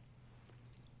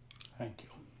 Thank you.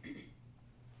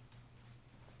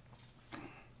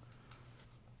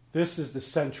 This is the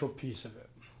central piece of it.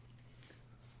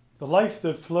 The life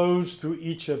that flows through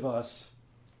each of us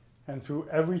and through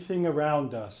everything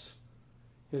around us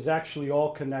is actually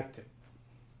all connected.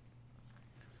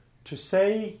 To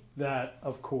say that,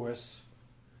 of course,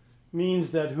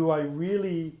 means that who I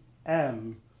really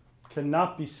am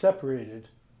cannot be separated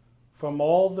from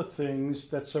all the things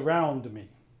that surround me.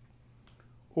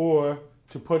 Or,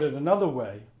 to put it another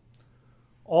way,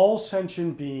 all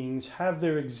sentient beings have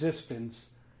their existence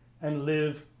and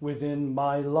live within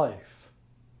my life.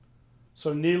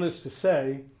 So needless to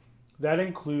say, that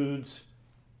includes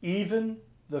even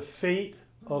the fate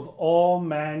of all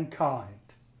mankind.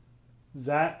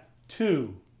 That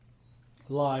too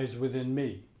lies within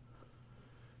me.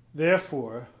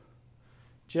 Therefore,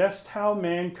 just how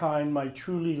mankind might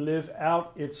truly live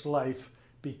out its life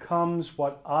becomes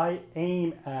what I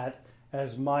aim at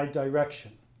as my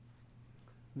direction.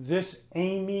 This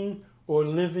aiming or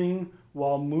living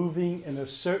while moving in a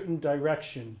certain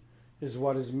direction is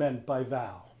what is meant by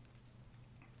vow.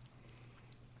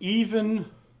 Even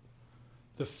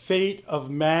the fate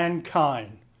of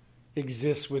mankind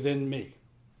exists within me.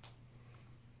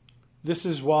 This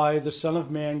is why the Son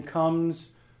of Man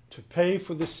comes to pay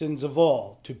for the sins of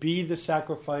all, to be the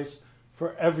sacrifice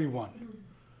for everyone.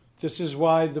 This is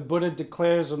why the Buddha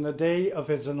declares on the day of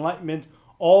his enlightenment,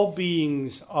 all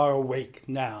beings are awake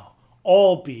now.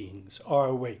 All beings are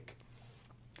awake.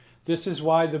 This is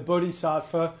why the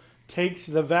Bodhisattva takes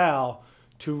the vow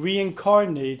to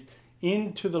reincarnate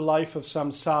into the life of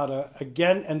samsara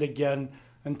again and again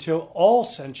until all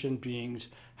sentient beings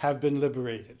have been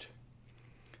liberated.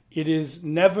 It has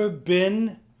never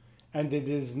been, and it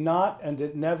is not, and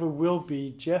it never will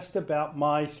be just about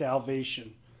my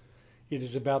salvation. It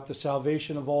is about the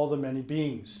salvation of all the many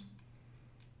beings.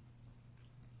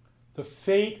 The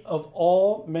fate of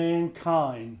all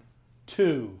mankind,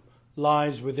 too,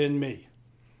 lies within me.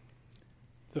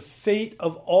 The fate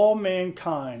of all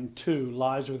mankind, too,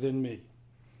 lies within me.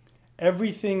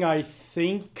 Everything I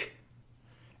think,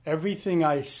 everything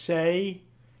I say,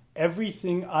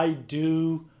 everything I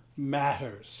do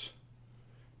matters.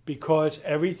 Because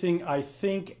everything I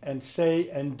think and say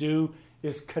and do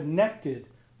is connected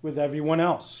with everyone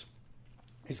else.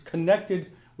 Is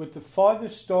connected with the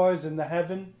farthest stars in the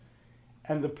heaven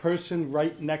and the person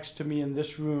right next to me in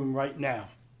this room right now.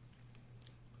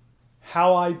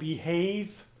 How I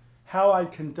behave, how I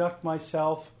conduct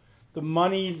myself,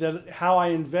 how I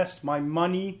invest my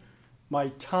money, my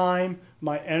time,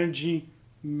 my energy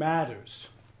matters.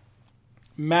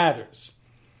 Matters.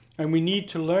 And we need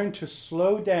to learn to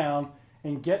slow down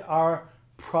and get our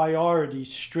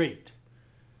priorities straight.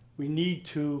 We need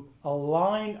to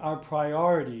align our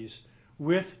priorities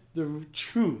with the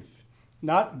truth,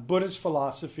 not Buddhist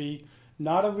philosophy,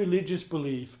 not a religious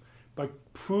belief,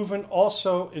 but proven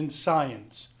also in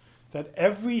science, that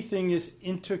everything is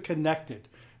interconnected.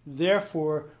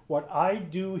 Therefore, what I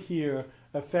do here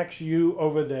affects you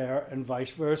over there and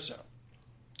vice versa.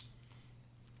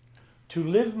 To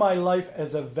live my life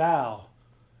as a vow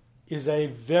is a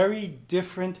very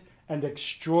different and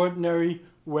extraordinary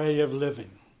way of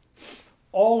living.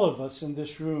 All of us in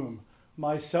this room,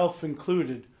 myself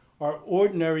included, are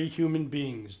ordinary human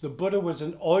beings. The Buddha was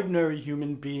an ordinary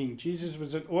human being. Jesus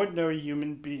was an ordinary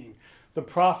human being. The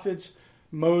prophets,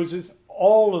 Moses,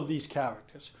 all of these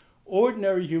characters,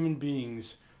 ordinary human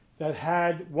beings that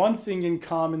had one thing in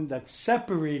common that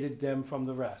separated them from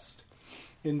the rest.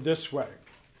 In this way,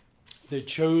 they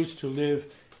chose to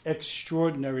live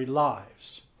extraordinary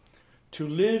lives. To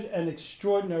live an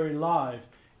extraordinary life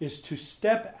is to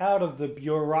step out of the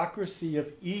bureaucracy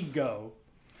of ego,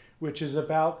 which is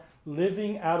about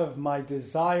living out of my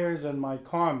desires and my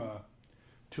karma,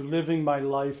 to living my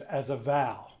life as a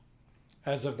vow.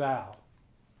 As a vow.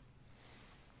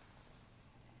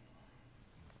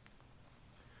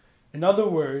 In other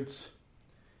words,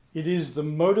 it is the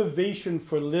motivation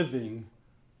for living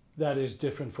that is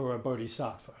different for a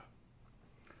bodhisattva.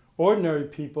 Ordinary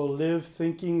people live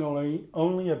thinking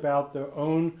only about their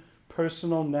own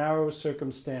personal narrow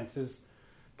circumstances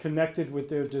connected with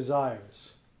their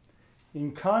desires.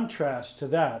 In contrast to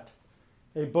that,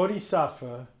 a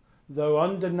bodhisattva, though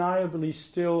undeniably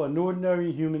still an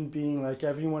ordinary human being like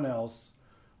everyone else,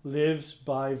 lives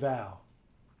by vow.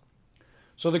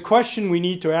 So the question we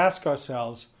need to ask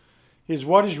ourselves is,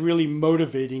 what is really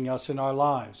motivating us in our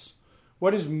lives?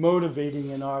 What is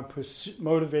motivating us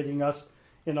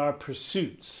in our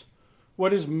pursuits?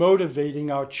 What is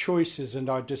motivating our choices and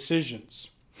our decisions?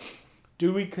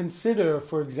 Do we consider,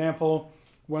 for example,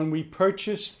 when we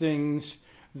purchase things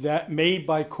that made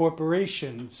by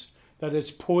corporations, that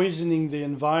is poisoning the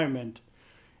environment,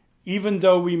 even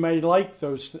though we may like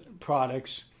those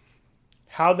products,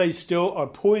 how they still are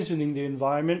poisoning the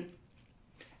environment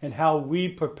and how we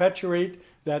perpetuate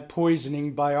that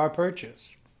poisoning by our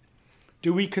purchase?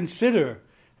 Do we consider,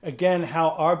 again, how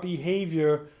our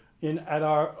behavior at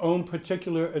our own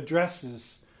particular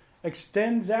addresses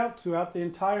extends out throughout the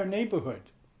entire neighborhood?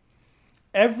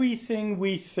 Everything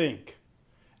we think,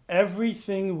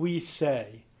 everything we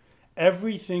say,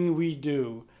 everything we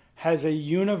do has a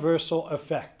universal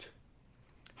effect.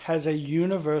 Has a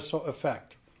universal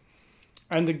effect.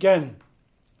 And again,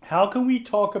 how can we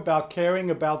talk about caring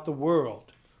about the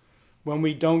world when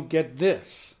we don't get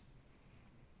this?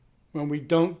 When we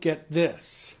don't get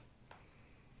this?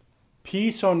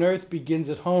 Peace on earth begins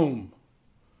at home.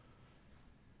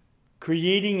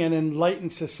 Creating an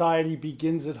enlightened society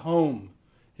begins at home.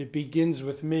 It begins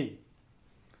with me.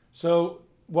 So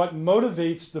what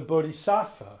motivates the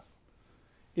bodhisattva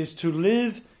is to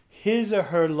live his or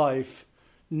her life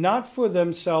not for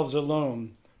themselves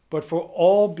alone, but for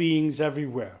all beings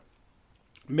everywhere,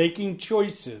 making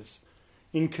choices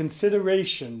in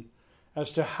consideration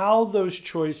as to how those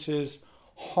choices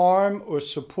harm or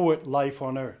support life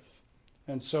on earth,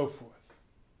 and so forth.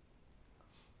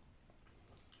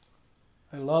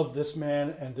 I love this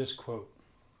man and this quote.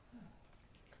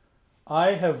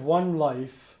 I have one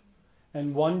life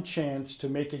and one chance to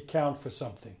make it count for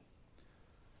something.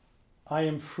 I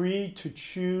am free to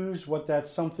choose what that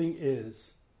something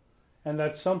is, and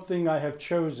that something I have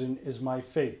chosen is my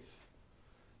faith.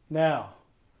 Now,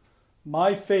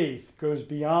 my faith goes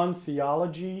beyond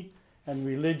theology and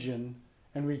religion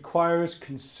and requires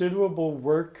considerable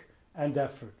work and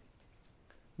effort.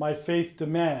 My faith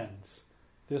demands,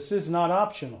 this is not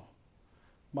optional,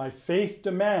 my faith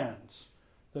demands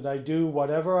that I do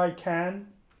whatever I can,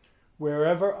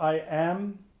 wherever I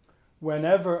am,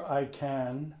 whenever I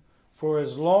can, for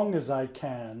as long as I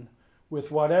can, with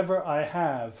whatever I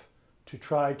have to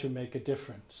try to make a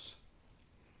difference.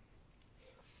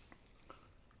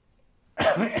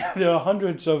 There are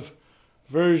hundreds of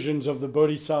versions of the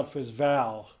Bodhisattva's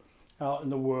vow out in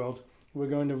the world. We're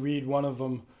going to read one of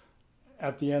them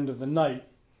at the end of the night.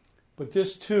 But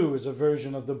this too is a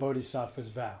version of the Bodhisattva's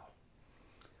vow.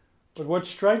 But what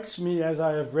strikes me as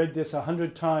I have read this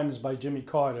 100 times by Jimmy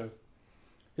Carter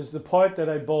is the part that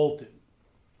I bolted.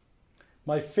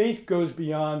 My faith goes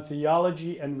beyond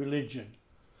theology and religion.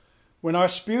 When our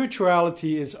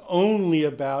spirituality is only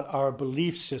about our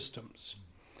belief systems,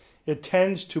 it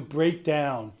tends to break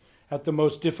down at the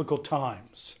most difficult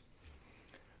times.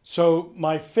 So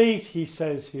my faith, he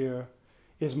says here,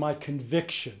 is my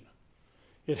conviction.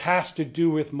 It has to do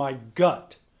with my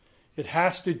gut. It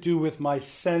has to do with my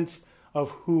sense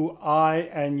of who I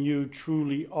and you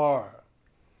truly are.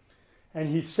 And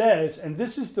he says, and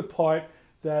this is the part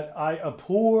that I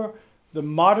abhor the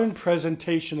modern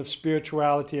presentation of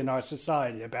spirituality in our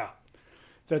society about,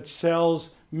 that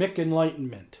sells Mick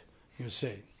Enlightenment, you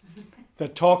see,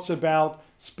 that talks about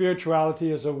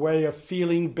spirituality as a way of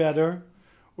feeling better,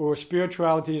 or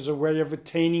spirituality as a way of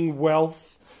attaining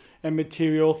wealth and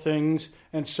material things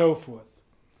and so forth.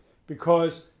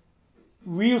 Because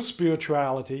real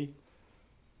spirituality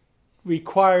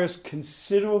requires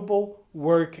considerable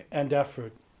work and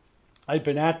effort. I've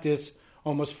been at this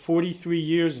almost 43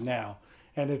 years now,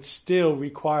 and it still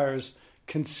requires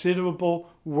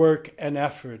considerable work and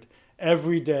effort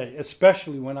every day,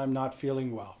 especially when I'm not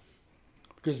feeling well,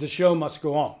 because the show must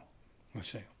go on. You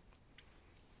see,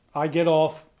 I get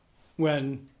off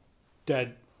when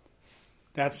dead.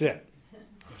 That's it.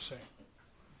 You see,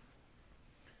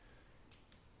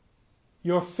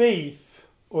 your faith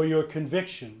or your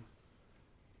conviction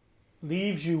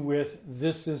leaves you with,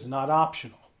 this is not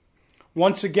optional.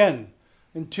 Once again,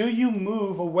 until you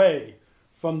move away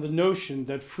from the notion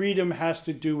that freedom has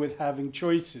to do with having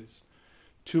choices,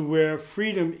 to where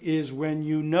freedom is when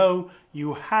you know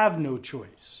you have no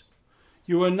choice.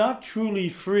 You are not truly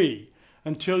free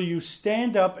until you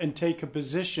stand up and take a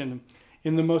position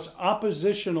in the most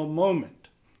oppositional moment,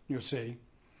 you see,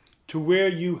 to where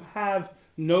you have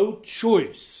no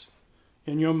choice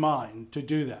in your mind to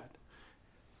do that.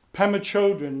 Pema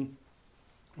Chodron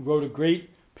wrote a great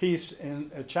piece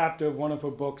in a chapter of one of her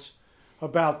books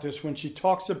about this, when she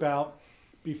talks about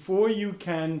before you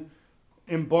can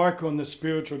embark on the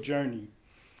spiritual journey,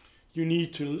 you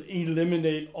need to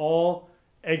eliminate all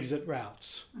exit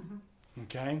routes.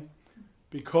 Okay?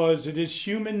 Because it is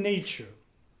human nature.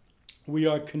 We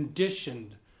are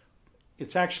conditioned.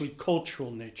 It's actually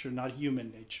cultural nature, not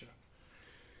human nature.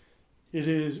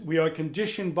 We are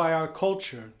conditioned by our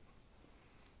culture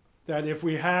that if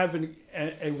we have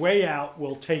a way out,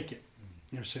 we'll take it,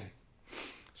 you see.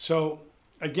 So,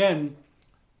 again,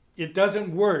 it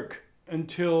doesn't work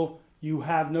until you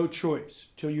have no choice,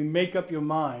 till you make up your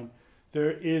mind.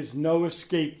 There is no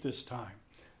escape this time.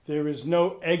 There is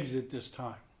no exit this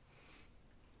time.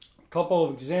 A couple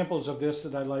of examples of this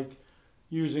that I like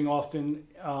using often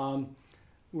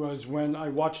was when I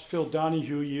watched Phil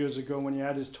Donahue years ago when he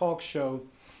had his talk show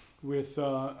with,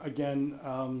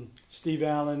 Steve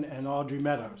Allen and Audrey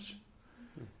Meadows.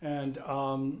 And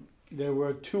there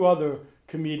were two other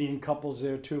comedian couples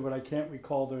there too, but I can't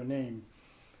recall their name.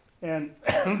 And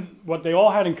what they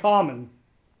all had in common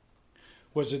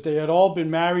was that they had all been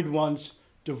married once,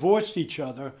 divorced each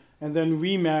other, and then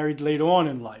remarried later on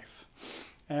in life.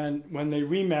 And when they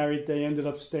remarried, they ended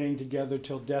up staying together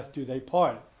till death do they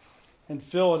part. And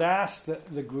Phil had asked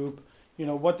the group,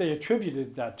 what they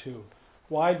attributed that to.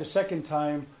 Why the second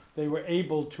time they were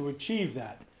able to achieve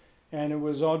that. And it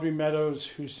was Audrey Meadows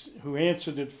who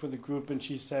answered it for the group, and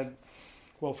she said,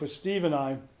 well, for Steve and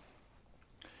I,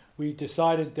 we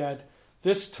decided that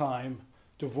this time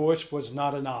divorce was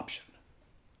not an option.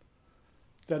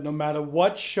 That no matter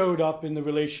what showed up in the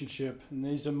relationship, and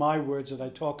these are my words that I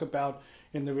talk about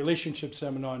in the relationship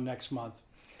seminar next month,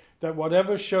 that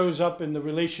whatever shows up in the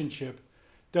relationship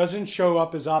doesn't show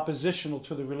up as oppositional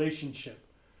to the relationship,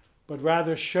 but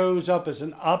rather shows up as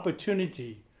an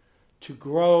opportunity to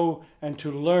grow and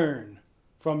to learn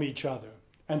from each other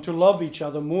and to love each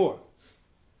other more.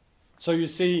 So you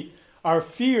see, our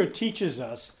fear teaches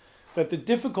us that the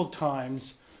difficult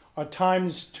times are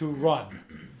times to run.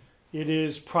 It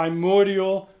is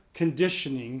primordial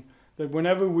conditioning that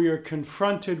whenever we are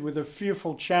confronted with a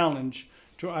fearful challenge,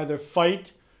 to either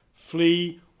fight,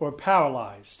 flee, or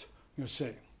paralyzed, you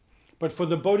see. But for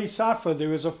the Bodhisattva,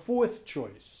 there is a fourth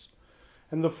choice.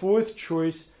 And the fourth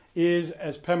choice is,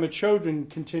 as Pema Chodron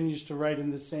continues to write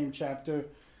in the same chapter,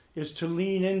 is to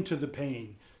lean into the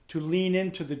pain, to lean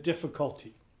into the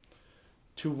difficulty,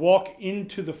 to walk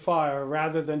into the fire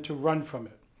rather than to run from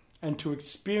it, and to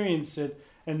experience it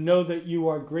and know that you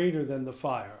are greater than the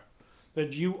fire,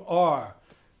 that you are.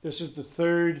 This is the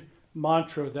third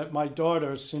mantra that my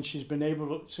daughter, since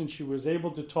she was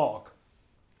able to talk,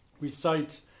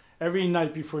 recites every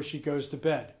night before she goes to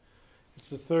bed. It's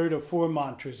the third of 4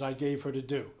 mantras I gave her to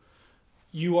do.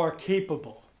 You are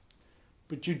capable,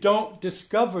 but you don't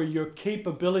discover your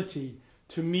capability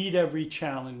to meet every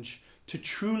challenge, to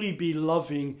truly be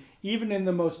loving, even in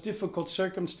the most difficult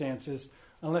circumstances,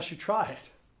 unless you try it,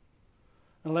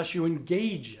 unless you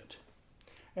engage it.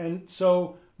 And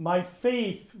so my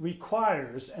faith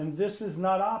requires, and this is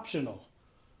not optional,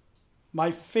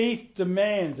 my faith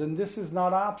demands, and this is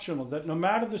not optional, that no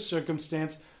matter the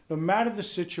circumstance, no matter the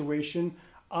situation,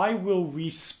 I will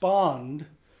respond,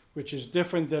 which is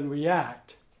different than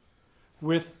react,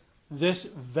 with this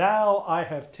vow I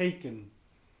have taken,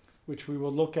 which we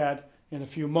will look at in a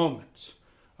few moments,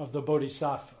 of the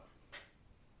Bodhisattva.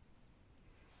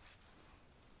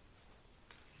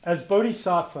 As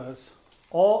Bodhisattvas,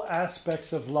 all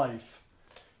aspects of life,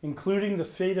 including the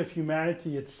fate of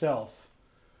humanity itself,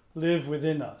 live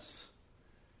within us.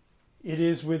 It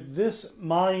is with this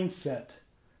mindset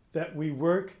that we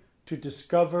work to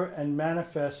discover and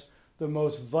manifest the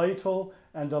most vital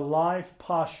and alive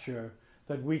posture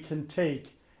that we can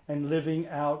take in living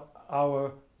out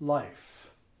our life.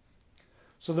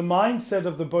 So the mindset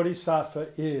of the Bodhisattva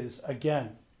is,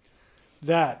 again,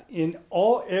 that in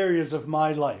all areas of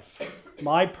my life,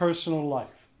 my personal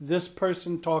life, this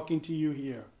person talking to you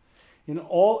here, in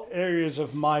all areas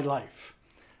of my life,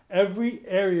 every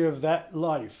area of that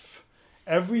life,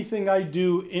 everything I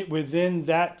do within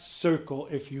that circle,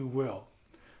 if you will,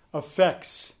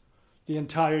 affects the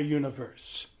entire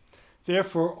universe.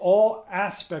 Therefore, all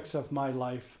aspects of my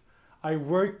life, I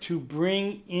work to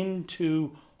bring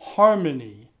into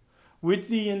harmony with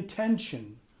the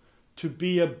intention to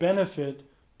be a benefit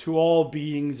to all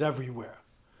beings everywhere.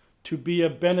 To be a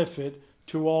benefit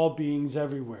to all beings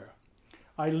everywhere.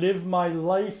 I live my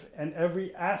life and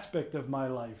every aspect of my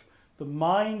life. The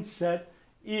mindset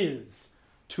is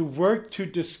to work to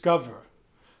discover,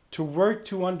 to work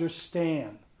to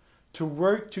understand, to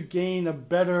work to gain a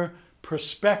better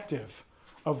perspective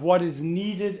of what is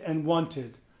needed and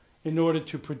wanted in order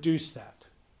to produce that.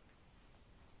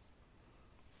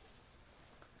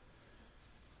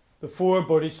 The 4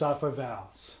 Bodhisattva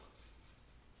vows.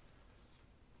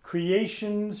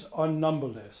 Creations are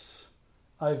numberless.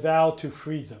 I vow to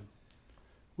free them.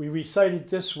 We recite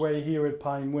it this way here at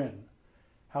Pine Wynn.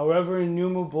 However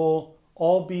innumerable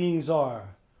all beings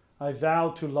are, I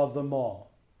vow to love them all.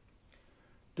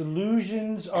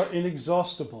 Delusions are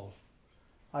inexhaustible.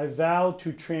 I vow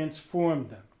to transform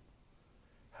them.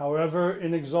 However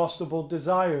inexhaustible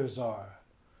desires are,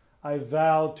 I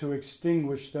vow to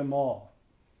extinguish them all.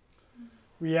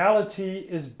 Reality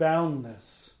is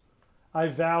boundless. I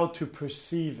vow to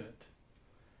perceive it.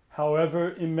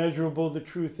 However immeasurable the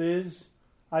truth is,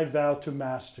 I vow to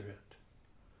master it.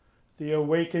 The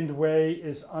awakened way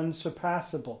is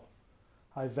unsurpassable.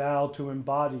 I vow to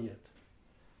embody it.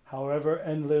 However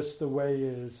endless the way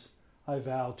is, I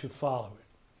vow to follow it.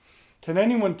 Can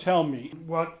anyone tell me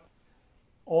what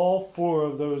all 4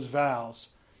 of those vows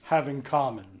have in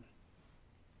common?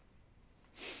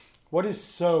 What is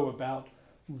so about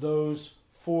those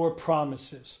 4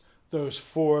 promises, those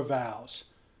 4 vows?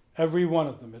 Every one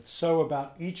of them. It's so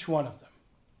about each one of them.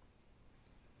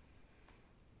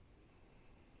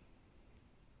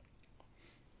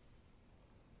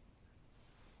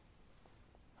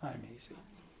 Hi, Maisie.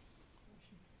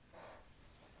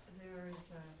 There is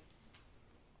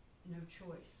no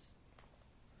choice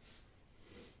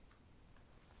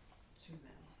to them.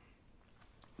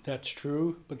 That's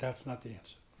true, but that's not the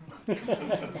answer. It's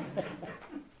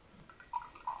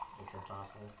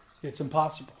impossible. It's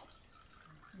impossible.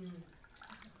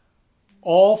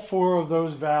 All 4 of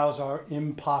those vows are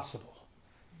impossible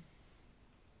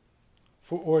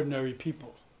for ordinary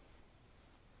people.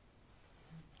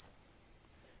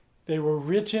 They were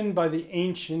written by the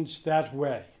ancients that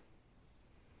way.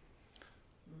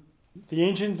 The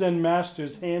ancients and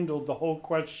masters handled the whole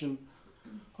question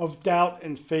of doubt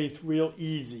and faith real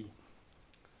easy.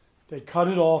 They cut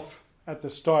it off at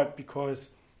the start because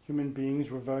human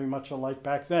beings were very much alike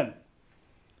back then.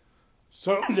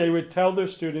 So they would tell their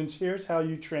students, here's how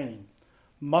you train.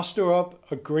 Muster up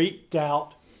a great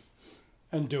doubt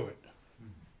and do it.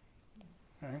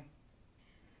 Okay?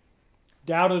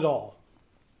 Doubt it all.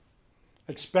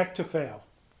 Expect to fail.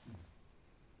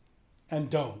 And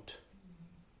don't.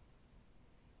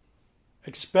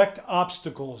 Expect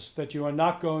obstacles that you are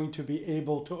not going to be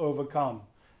able to overcome,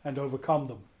 and overcome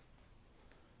them.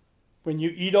 When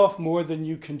you eat off more than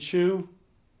you can chew,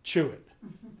 chew it.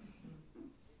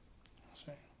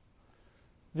 See?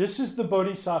 This is the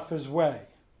Bodhisattva's way.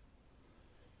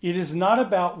 It is not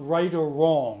about right or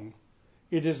wrong.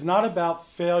 It is not about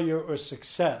failure or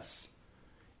success.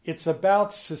 It's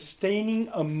about sustaining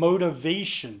a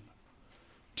motivation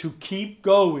to keep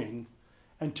going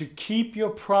and to keep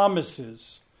your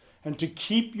promises and to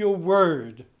keep your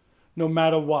word no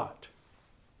matter what.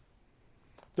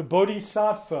 The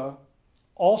Bodhisattva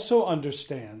also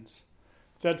understands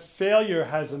that failure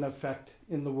has an effect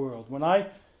in the world.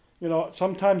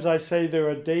 Sometimes I say there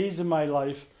are days in my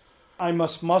life I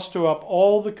must muster up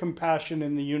all the compassion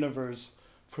in the universe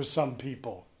for some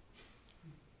people.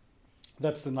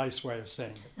 That's the nice way of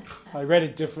saying it. I read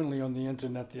it differently on the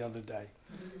internet the other day.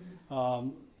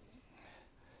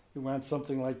 It went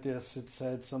something like this. It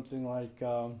said something like,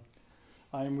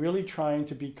 I'm really trying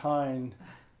to be kind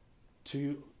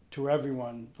to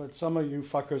everyone, but some of you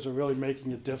fuckers are really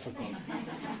making it difficult.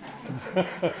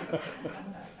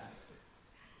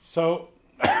 So,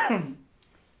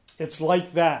 it's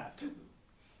like that.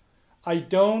 I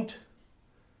don't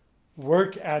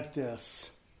work at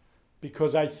this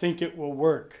because I think it will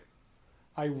work.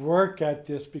 I work at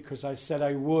this because I said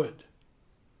I would.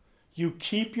 You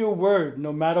keep your word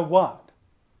no matter what.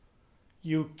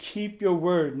 You keep your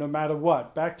word no matter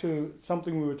what. Back to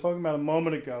something we were talking about a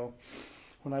moment ago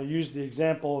when I used the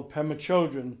example of Pema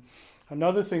Chodron.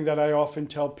 Another thing that I often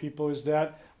tell people is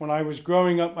that when I was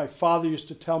growing up, my father used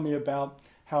to tell me about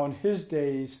how in his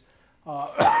days,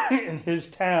 in his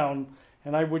town,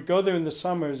 and I would go there in the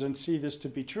summers and see this to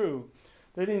be true,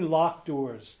 they didn't lock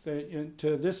doors.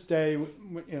 To this day,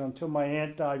 until my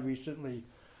aunt died recently,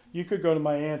 you could go to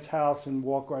my aunt's house and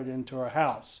walk right into her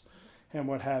house and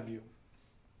what have you.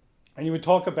 And he would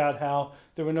talk about how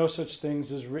there were no such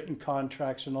things as written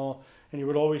contracts and all, and he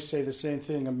would always say the same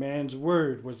thing, a man's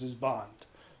word was his bond.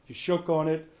 You shook on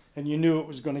it and you knew it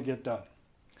was going to get done.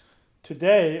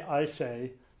 Today, I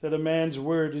say that a man's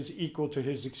word is equal to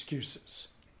his excuses.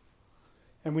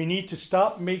 And we need to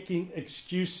stop making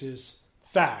excuses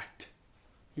fact,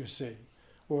 you see,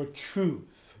 or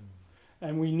truth.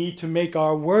 And we need to make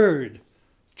our word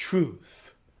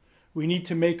truth. We need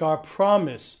to make our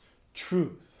promise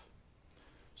truth.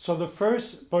 So the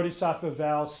first Bodhisattva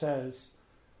vow says,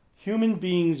 human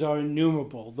beings are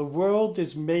innumerable. The world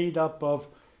is made up of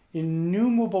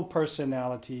innumerable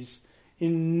personalities,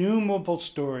 innumerable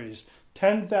stories,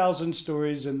 10,000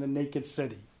 stories in the naked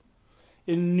city.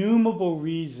 Innumerable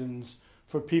reasons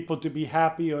for people to be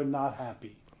happy or not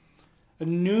happy.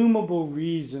 Innumerable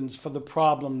reasons for the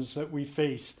problems that we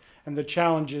face and the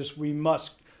challenges we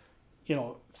must,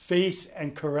 face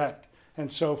and correct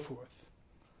and so forth.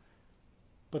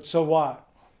 But so what?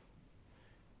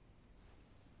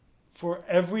 For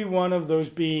every one of those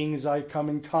beings I come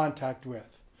in contact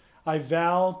with, I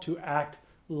vow to act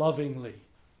lovingly.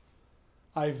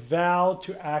 I vow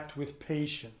to act with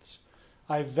patience.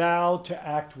 I vow to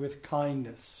act with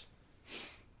kindness.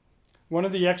 One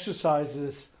of the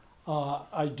exercises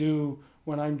I do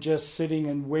when I'm just sitting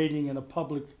and waiting in a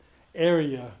public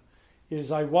area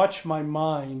is I watch my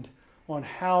mind on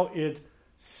how it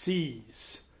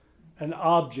sees an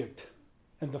object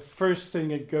and the first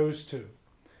thing it goes to.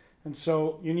 And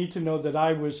so you need to know that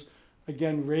I was,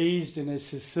 again, raised in a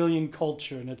Sicilian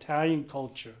culture, an Italian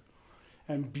culture,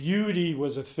 and beauty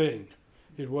was a thing.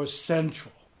 It was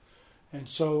central. And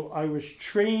so I was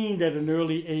trained at an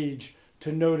early age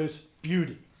to notice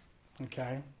beauty,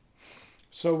 okay?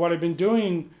 So what I've been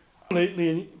doing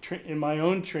lately in my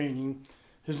own training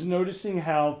is noticing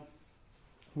how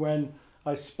when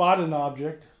I spot an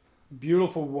object, a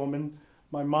beautiful woman,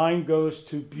 my mind goes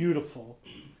to beautiful,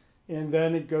 and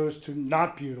then it goes to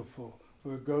not beautiful,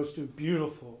 or it goes to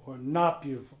beautiful, or not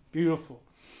beautiful, beautiful.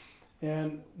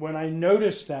 And when I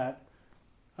notice that,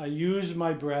 I use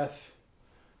my breath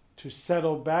to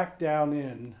settle back down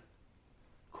in,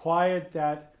 quiet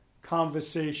that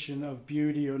conversation of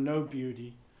beauty or no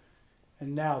beauty,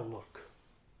 and now look.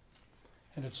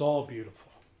 And it's all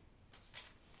beautiful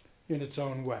in its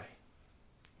own way,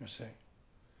 you see.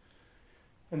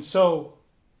 And so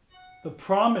the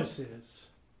promise is,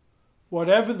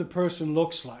 whatever the person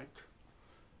looks like,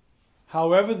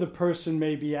 however the person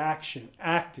may be acting,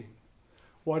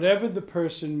 whatever the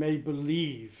person may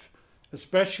believe,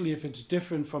 especially if it's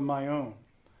different from my own,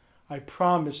 I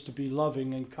promise to be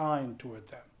loving and kind toward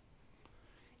them,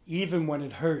 even when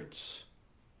it hurts,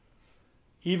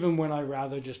 even when I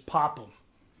rather just pop them,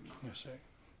 you see.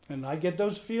 And I get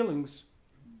those feelings,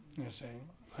 you see.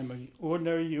 I'm an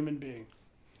ordinary human being,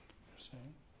 you see.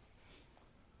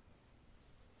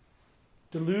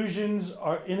 Delusions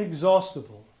are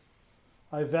inexhaustible,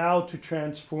 I vow to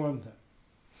transform them.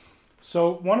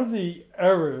 So one of the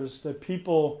errors that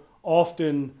people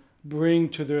often bring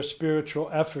to their spiritual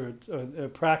effort, their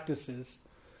practices,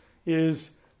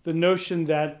 is the notion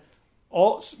that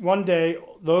one day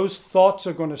those thoughts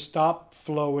are going to stop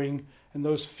flowing and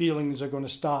those feelings are going to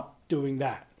stop doing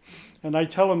that. And I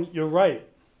tell them, you're right,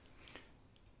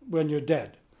 when you're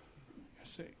dead. You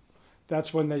see,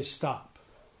 that's when they stop.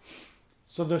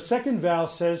 So the second vow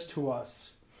says to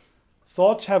us,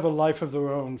 thoughts have a life of their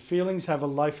own, feelings have a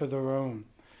life of their own.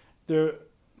 They're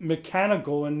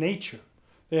mechanical in nature.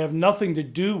 They have nothing to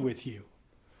do with you.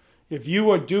 If you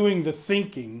are doing the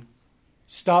thinking,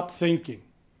 stop thinking.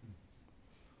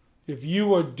 If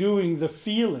you are doing the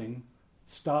feeling,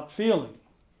 stop feeling.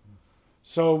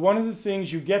 So one of the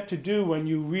things you get to do when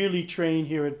you really train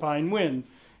here at Pine Wind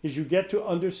is you get to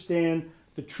understand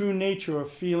the true nature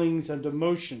of feelings and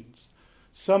emotions.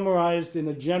 Summarized in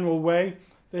a general way,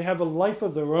 they have a life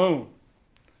of their own.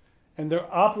 And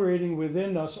they're operating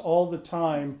within us all the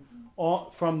time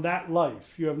from that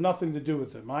life. You have nothing to do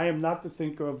with them. I am not the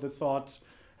thinker of the thoughts,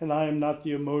 and I am not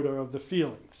the emoter of the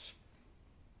feelings.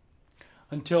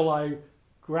 Until I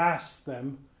grasp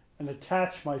them and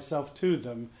attach myself to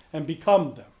them and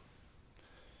become them.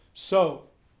 So,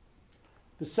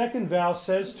 the second vow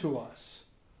says to us,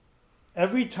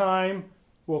 every time,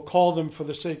 we'll call them for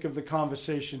the sake of the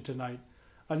conversation tonight,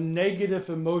 a negative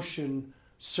emotion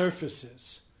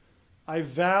surfaces, I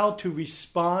vow to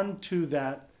respond to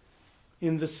that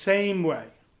in the same way,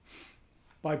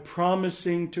 by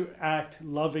promising to act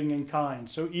loving and kind.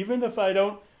 So even if I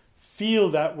don't feel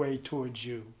that way towards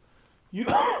you, you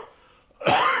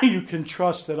can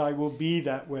trust that I will be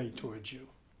that way towards you.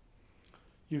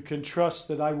 You can trust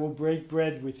that I will break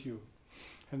bread with you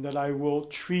and that I will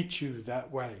treat you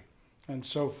that way, and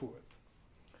so forth.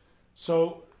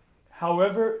 So,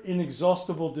 however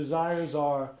inexhaustible desires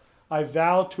are, I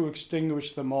vow to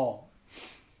extinguish them all.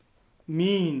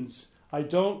 Means I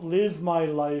don't live my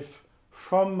life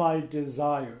from my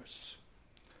desires.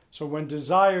 So when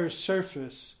desires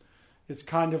surface, it's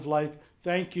kind of like,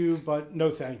 thank you, but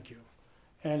no thank you.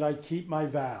 And I keep my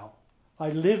vow. I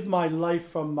live my life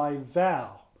from my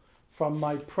vow, from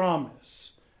my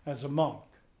promise as a monk.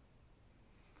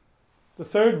 The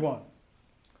third one,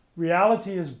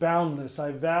 reality is boundless.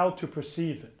 I vow to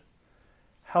perceive it.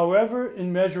 However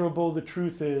immeasurable the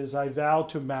truth is, I vow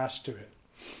to master it.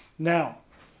 Now,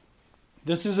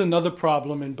 this is another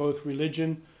problem in both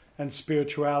religion and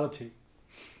spirituality.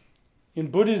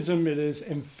 In Buddhism, it is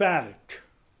emphatic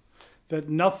that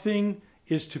nothing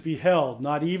is to be held,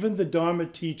 not even the Dharma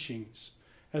teachings,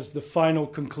 as the final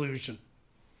conclusion.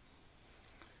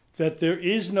 That there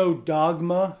is no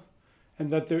dogma and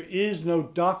that there is no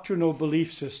doctrinal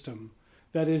belief system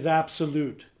that is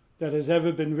absolute, that has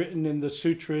ever been written in the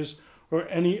sutras or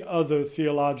any other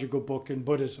theological book in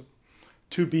Buddhism,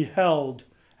 to be held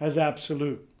as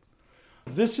absolute.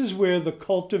 This is where the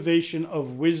cultivation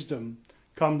of wisdom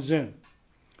comes in.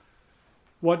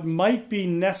 What might be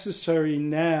necessary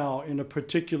now in a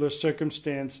particular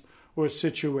circumstance or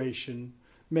situation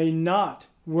may not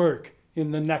work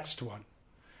in the next one.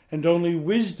 And only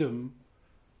wisdom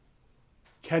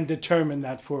can determine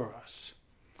that for us.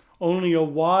 Only a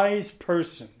wise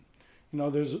person,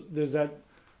 there's that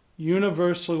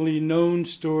universally known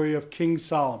story of King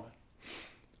Solomon,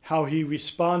 how he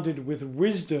responded with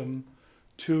wisdom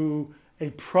to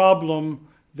a problem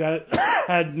that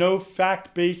had no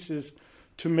fact basis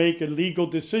to make a legal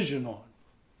decision on.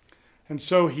 And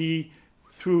so he,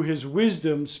 through his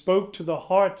wisdom, spoke to the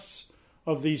hearts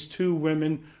of these two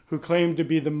women who claimed to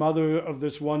be the mother of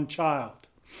this one child,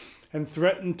 and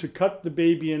threatened to cut the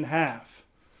baby in half.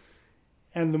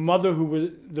 And the mother, who was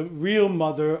the real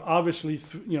mother, obviously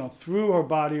threw her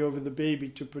body over the baby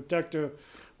to protect her,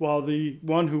 while the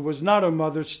one who was not her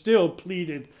mother still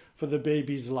pleaded for the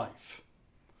baby's life.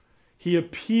 He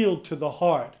appealed to the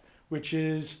heart, which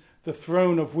is the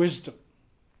throne of wisdom.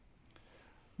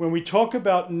 When we talk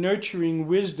about nurturing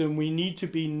wisdom, we need to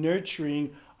be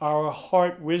nurturing our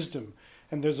heart wisdom.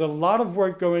 And there's a lot of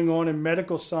work going on in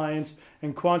medical science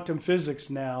and quantum physics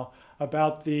now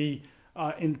about the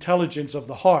intelligence of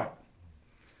the heart,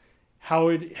 how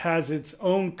it has its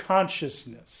own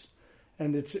consciousness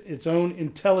and its own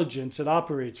intelligence it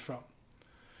operates from.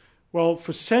 Well,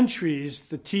 for centuries,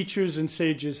 the teachers and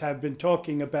sages have been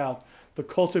talking about the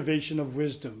cultivation of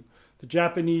wisdom. The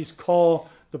Japanese call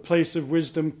the place of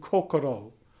wisdom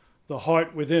kokoro, the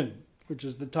heart within, which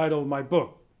is the title of my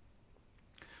book.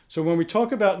 So when we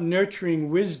talk about nurturing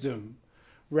wisdom,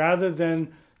 rather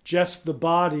than just the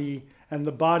body and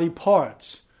the body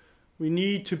parts, We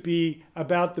need to be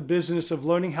about the business of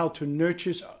learning how to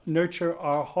nurture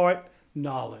our heart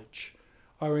knowledge,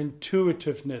 our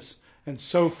intuitiveness, and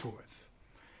so forth.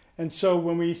 And so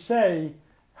when we say,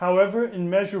 however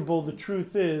immeasurable the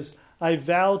truth is, I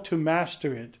vow to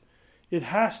master it, it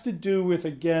has to do with,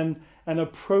 again, an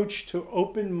approach to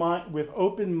with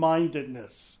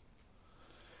open-mindedness.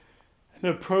 An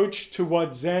approach to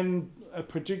what Zen,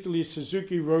 particularly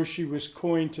Suzuki Roshi, was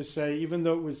coined to say, even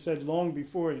though it was said long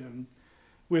before him,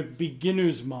 with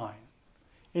beginner's mind.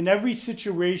 In every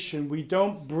situation, we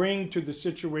don't bring to the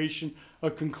situation a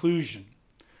conclusion.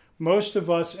 Most of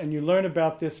us, and you learn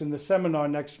about this in the seminar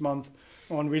next month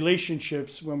on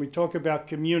relationships when we talk about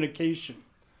communication.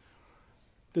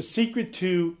 The secret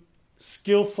to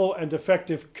skillful and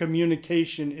effective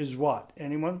communication is what?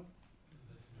 Anyone?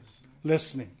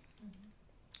 Listening.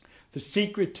 The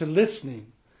secret to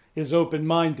listening is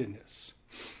open-mindedness.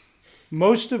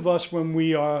 Most of us, when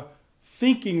we are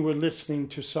thinking we're listening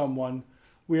to someone,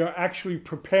 we are actually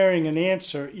preparing an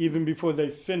answer even before they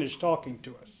finish talking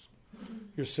to us,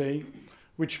 you see,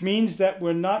 which means that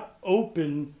we're not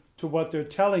open to what they're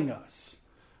telling us.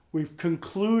 We've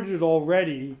concluded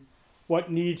already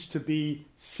what needs to be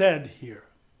said here.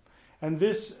 And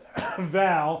this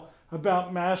vow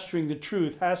about mastering the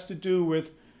truth has to do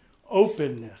with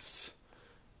openness,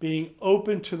 being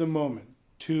open to the moment,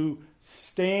 to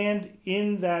stand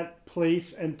in that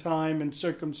place and time and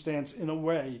circumstance in a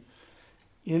way,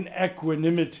 in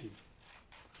equanimity,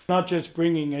 not just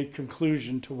bringing a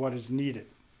conclusion to what is needed.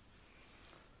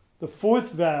 The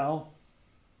fourth vow,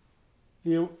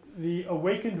 the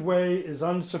awakened way is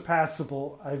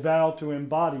unsurpassable. I vow to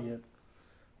embody it.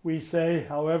 We say,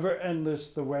 however endless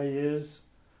the way is,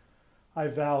 I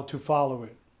vow to follow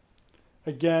it.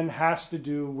 Again, has to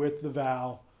do with the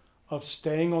vow of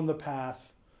staying on the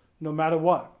path no matter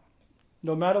what.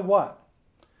 No matter what.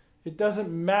 It doesn't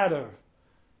matter,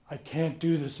 I can't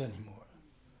do this anymore.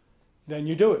 Then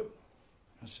you do it.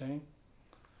 You see?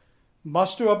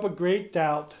 Muster up a great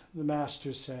doubt, the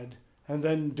Master said, and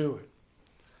then do it.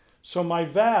 So my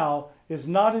vow is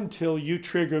not until you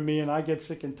trigger me and I get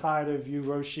sick and tired of you,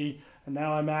 Roshi, and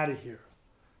now I'm out of here.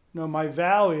 No, my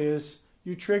vow is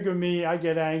you trigger me, I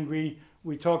get angry,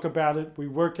 we talk about it, we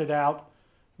work it out,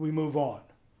 we move on.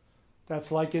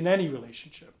 That's like in any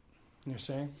relationship, you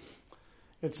see?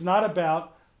 It's not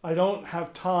about, I don't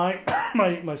have time,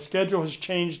 my schedule has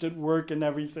changed at work and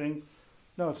everything.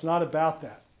 No, it's not about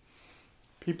that.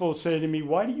 People say to me,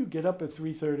 why do you get up at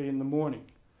 3:30 in the morning?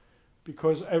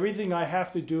 Because everything I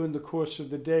have to do in the course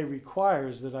of the day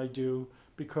requires that I do,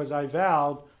 because I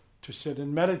vowed to sit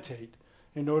and meditate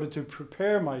in order to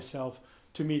prepare myself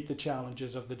to meet the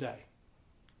challenges of the day.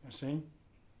 You see?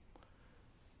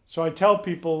 So I tell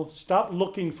people, stop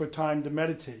looking for time to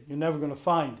meditate. You're never going to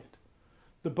find it.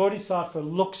 The Bodhisattva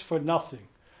looks for nothing.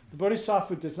 The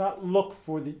Bodhisattva does not look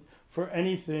for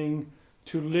anything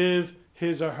to live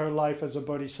his or her life as a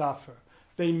Bodhisattva.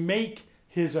 They make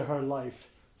his or her life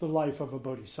the life of a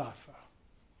Bodhisattva.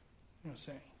 You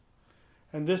see?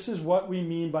 And this is what we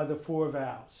mean by the four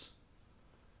vows.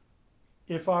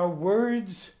 If our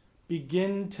words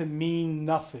begin to mean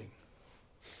nothing,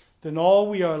 then all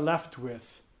we are left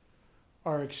with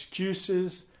are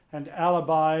excuses and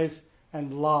alibis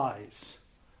and lies,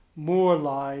 more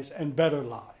lies and better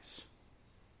lies.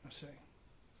 You see?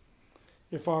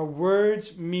 If our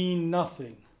words mean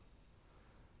nothing,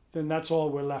 then that's all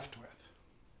we're left with.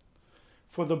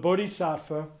 For the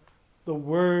Bodhisattva, the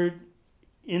word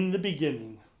in the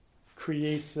beginning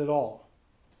creates it all.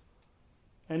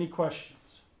 Any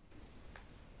questions?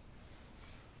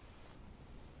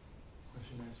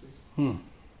 Question next week?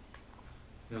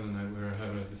 The other night we were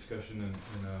having a discussion and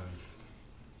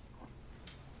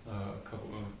a couple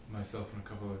of myself and a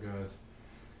couple of guys,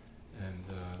 and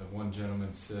the one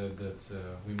gentleman said that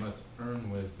we must earn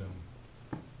wisdom,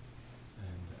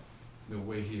 and the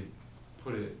way he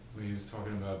put it, when he was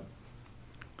talking about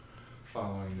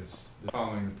following the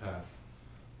path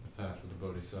of the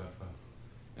Bodhisattva,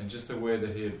 and just the way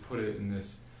that he had put it in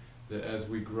this, that as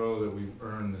we grow, that we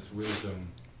earn this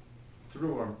wisdom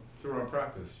through our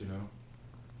practice, you know,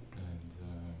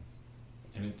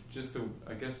 and it just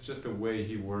I guess just the way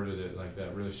he worded it like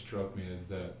that really struck me, is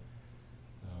that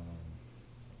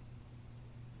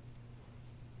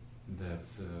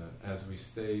as we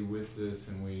stay with this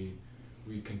and we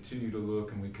continue to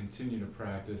look and we continue to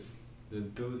practice,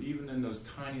 even in those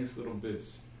tiniest little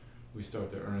bits, we start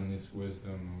to earn this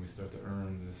wisdom, and we start to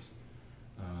earn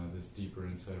this deeper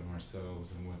insight of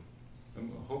ourselves, and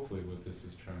hopefully what this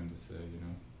is trying to say, you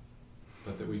know,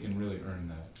 but that we can really earn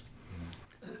that, you know.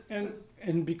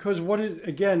 And because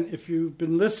again, if you've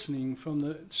been listening from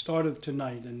the start of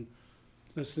tonight and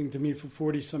listening to me for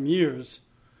 40 some years,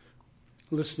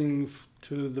 listening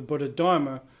to the Buddha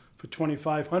Dharma for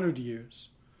 2,500 years,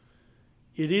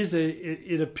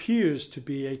 it appears to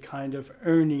be a kind of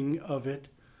earning of it.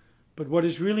 But what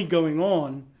is really going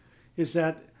on is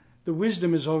that the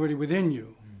wisdom is already within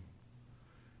you.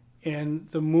 And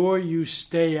the more you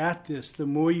stay at this, the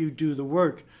more you do the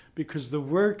work, because the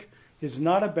work is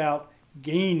not about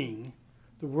gaining.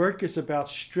 The work is about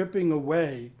stripping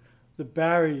away the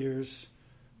barriers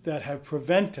that have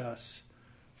prevent us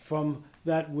from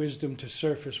that wisdom to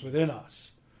surface within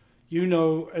us. You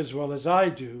know as well as I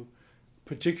do,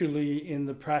 particularly in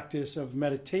the practice of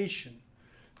meditation,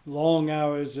 long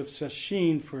hours of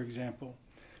sesshin, for example,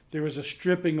 there is a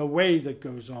stripping away that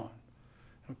goes on,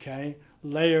 okay?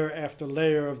 Layer after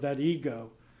layer of that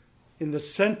ego. In the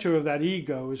center of that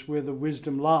ego is where the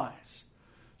wisdom lies.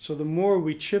 So the more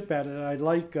we chip at it, I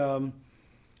like, oh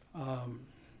my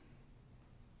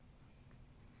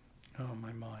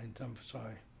mind, I'm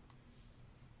sorry.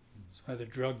 It's either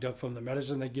drugged up from the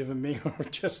medicine they've given me or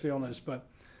just the illness, but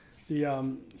the,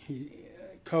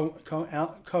 Cohen.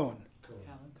 Alan Cohen?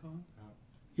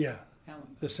 Yeah,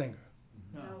 Alan. the singer.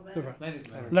 No. Leonard.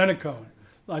 Leonard Cohen.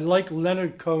 I like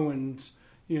Leonard Cohen's,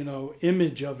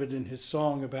 image of it in his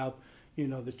song about,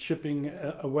 the chipping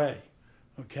away,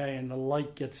 okay, and the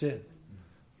light gets in.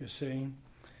 You see?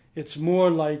 It's more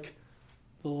like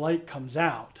the light comes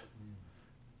out.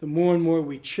 The more and more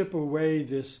we chip away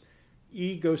this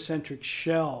egocentric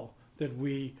shell that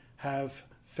we have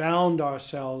found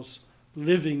ourselves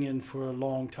living in for a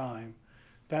long time,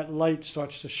 that light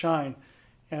starts to shine.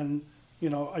 And,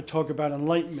 I talk about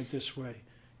enlightenment this way.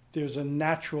 There's a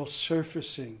natural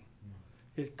surfacing.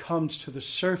 It comes to the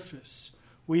surface.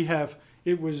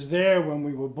 It was there when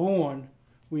we were born.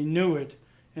 We knew it.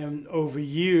 And over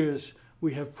years,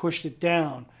 we have pushed it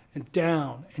down and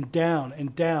down and down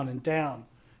and down and down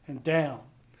and down.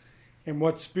 And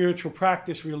what spiritual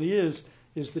practice really is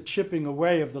the chipping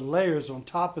away of the layers on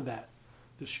top of that,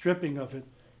 the stripping of it,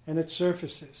 and it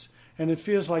surfaces. And it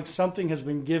feels like something has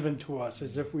been given to us,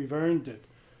 as if we've earned it,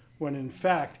 when in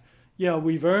fact, yeah,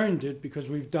 we've earned it because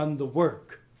we've done the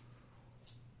work.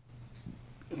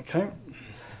 Okay?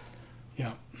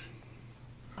 Yeah.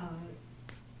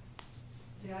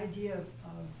 The idea of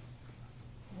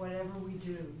whatever we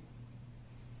do,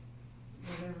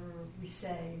 whatever we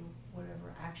say,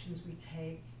 whatever actions we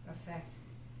take affect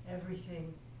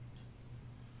everything,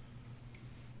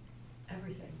 and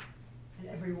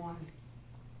everyone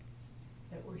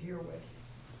that we're here with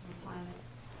on the planet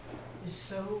is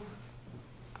so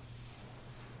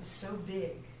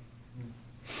big,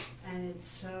 and it's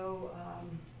so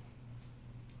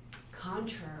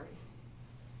contrary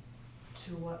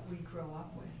to what we grow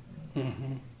up with.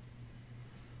 Mm-hmm.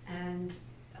 And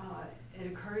it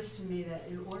occurs to me that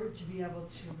in order to be able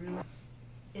to really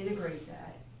integrate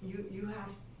that, you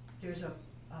have,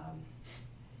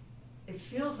 it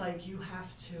feels like you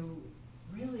have to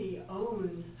really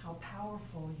own how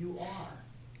powerful you are.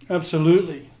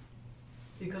 Absolutely.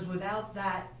 Because without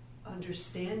that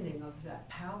understanding of that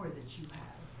power that you have,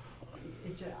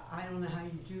 I don't know how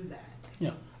you do that.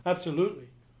 Yeah, absolutely.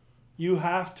 You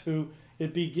have to,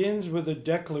 it begins with a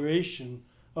declaration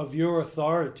of your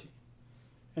authority.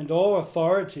 And all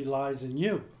authority lies in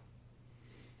you.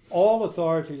 All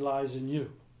authority lies in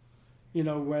you.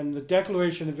 When the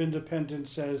Declaration of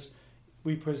Independence says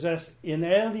we possess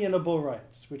inalienable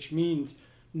rights, which means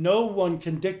no one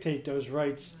can dictate those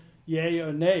rights, yea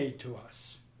or nay, to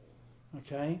us.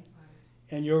 Okay?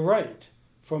 And you're right.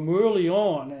 From early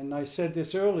on, and I said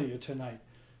this earlier tonight,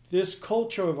 this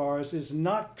culture of ours is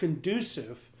not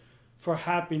conducive for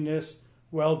happiness,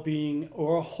 well-being,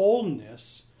 or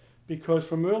wholeness, because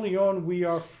from early on we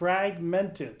are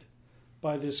fragmented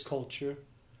by this culture.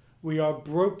 We are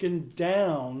broken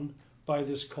down by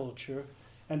this culture,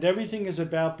 and everything is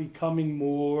about becoming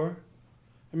more.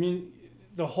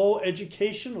 The whole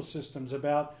educational system is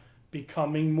about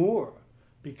becoming more,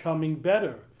 becoming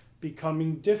better,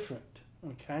 becoming different,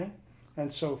 okay,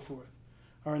 and so forth.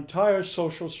 Our entire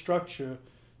social structure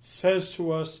says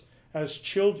to us as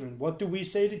children, what do we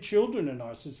say to children in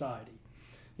our society?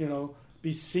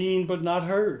 Be seen but not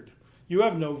heard. You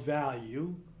have no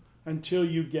value until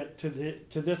you get to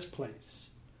this place.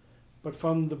 But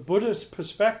from the Buddhist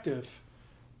perspective,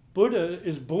 Buddha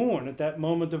is born at that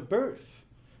moment of birth,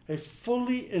 a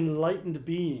fully enlightened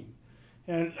being.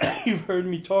 And you've heard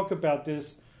me talk about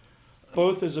this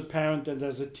both as a parent and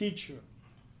as a teacher.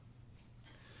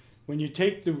 When you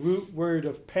take the root word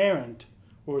of parent,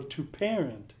 or to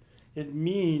parent, it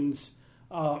means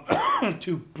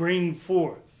to bring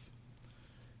forth.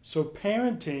 So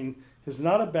parenting is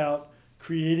not about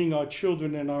creating our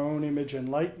children in our own image and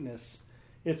likeness.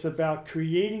 It's about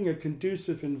creating a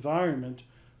conducive environment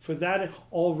for that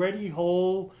already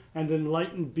whole and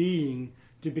enlightened being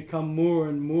to become more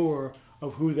and more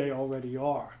of who they already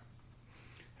are.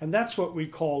 And that's what we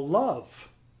call love.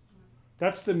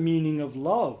 That's the meaning of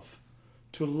love.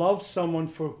 To love someone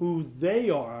for who they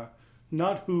are,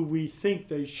 not who we think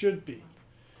they should be.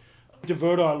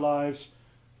 Devote our lives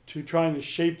to trying to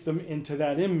shape them into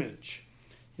that image.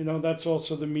 You know, that's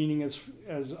also the meaning,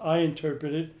 as I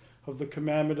interpret it, of the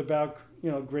commandment about,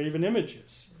 graven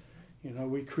images. You know,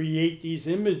 we create these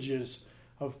images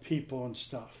of people and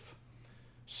stuff.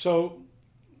 So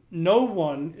no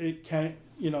one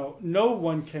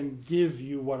can give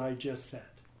you what I just said.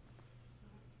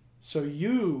 So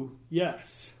you,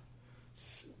 yes,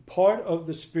 part of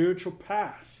the spiritual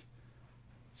path,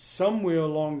 somewhere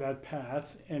along that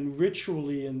path, and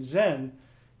ritually in Zen,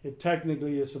 it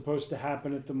technically is supposed to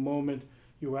happen at the moment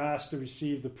you ask to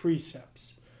receive the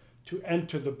precepts, to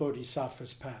enter the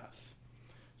Bodhisattva's path.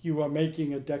 You are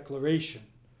making a declaration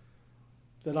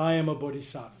that I am a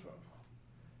Bodhisattva,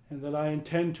 and that I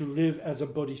intend to live as a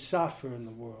Bodhisattva in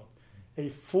the world, a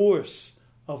force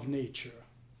of nature,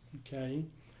 okay,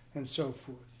 and so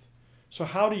forth. So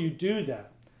how do you do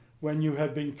that when you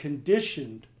have been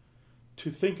conditioned to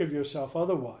think of yourself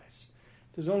otherwise?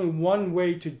 There's only one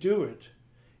way to do it,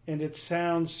 and it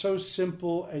sounds so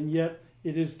simple, and yet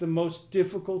it is the most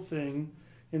difficult thing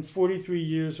in 43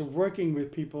 years of working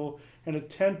with people and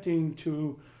attempting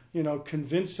to,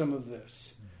 convince them of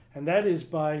this. And that is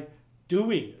by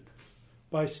doing it,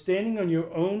 by standing on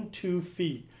your own 2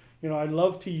 feet. I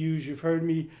love to use, you've heard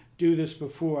me do this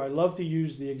before, I love to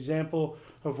use the example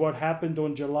of what happened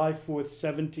on July 4th,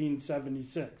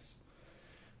 1776.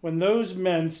 When those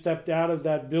men stepped out of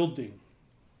that building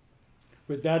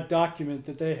with that document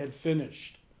that they had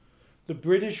finished, the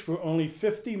British were only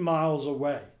 50 miles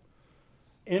away,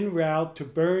 en route to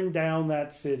burn down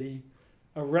that city,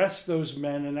 arrest those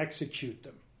men, and execute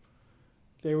them.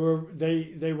 They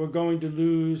were going to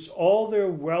lose all their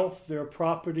wealth, their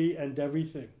property, and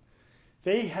everything.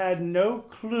 They had no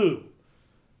clue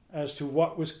as to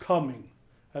what was coming,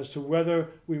 as to whether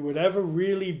we would ever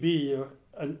really be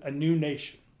a new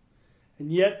nation.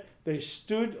 And yet they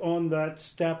stood on that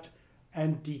step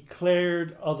and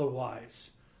declared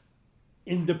otherwise.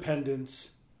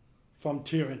 Independence from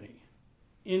tyranny.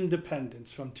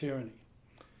 Independence from tyranny.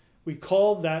 We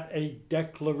call that a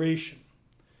declaration,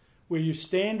 where you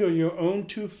stand on your own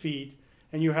 2 feet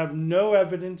and you have no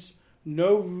evidence,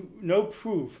 no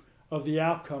proof of the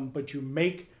outcome, but you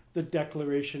make the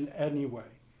declaration anyway.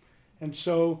 And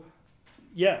so,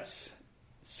 yes,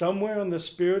 somewhere on the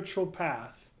spiritual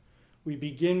path, we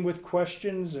begin with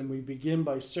questions and we begin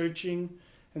by searching,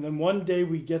 and then one day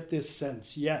we get this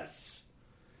sense, yes,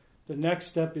 the next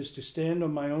step is to stand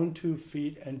on my own 2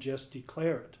 feet and just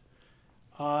declare it.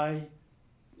 I,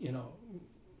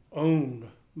 own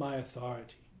my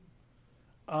authority.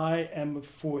 I am a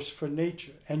force for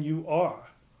nature, and you are.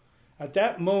 At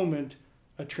that moment,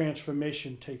 a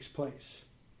transformation takes place.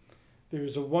 There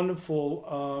is a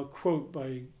wonderful quote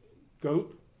by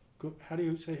Goethe. How do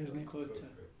you say his name?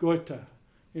 Goethe,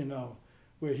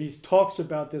 where he talks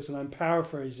about this, and I'm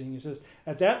paraphrasing. He says,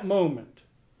 at that moment,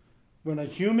 when a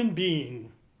human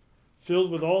being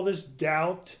filled with all this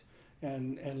doubt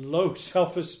and low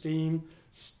self-esteem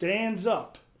stands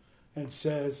up and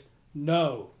says,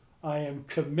 no, I am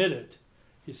committed,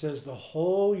 he says the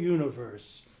whole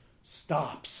universe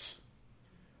stops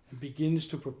and begins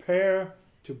to prepare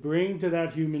to bring to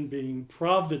that human being,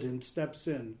 providence steps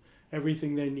in,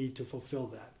 everything they need to fulfill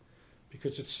that,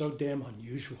 because it's so damn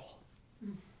unusual.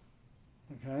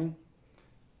 Okay?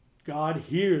 God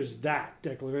hears that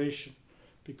declaration,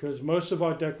 because most of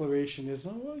our declaration is,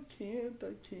 oh, I can't,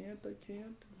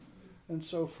 and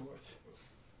so forth.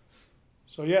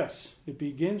 So yes, it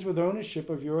begins with ownership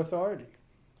of your authority.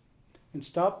 And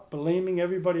stop blaming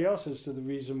everybody else as to the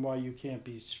reason why you can't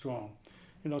be strong.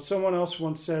 Someone else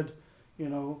once said,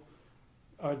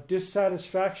 our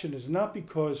dissatisfaction is not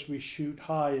because we shoot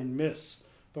high and miss,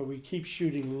 but we keep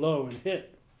shooting low and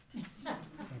hit.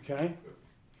 Okay?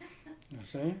 You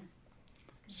see?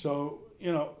 So,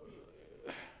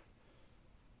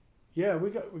 yeah, we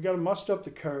got to muster up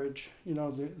the courage.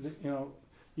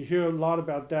 You hear a lot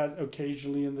about that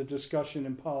occasionally in the discussion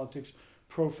in politics.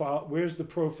 Profile. Where's the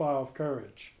profile of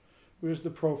courage? Where's the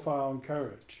profile on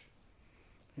courage?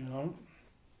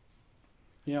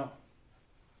 Yeah.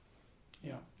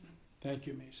 Thank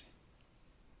you, Maisie.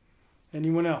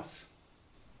 Anyone else?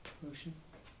 Motion?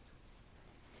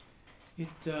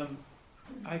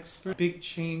 I experienced a big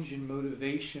change in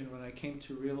motivation when I came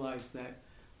to realize that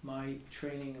my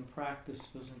training and practice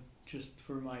wasn't just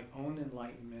for my own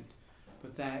enlightenment,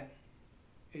 but that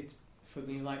it's for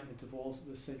the enlightenment of all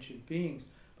the sentient beings,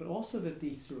 but also that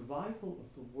the survival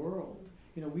of the world.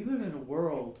 We live in a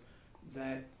world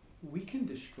that we can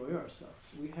destroy ourselves.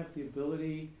 We have the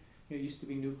ability, it used to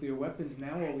be nuclear weapons,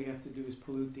 now all we have to do is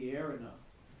pollute the air enough.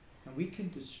 And we can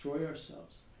destroy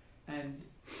ourselves. And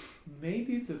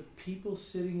maybe the people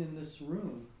sitting in this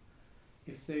room,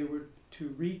 if they were to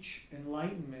reach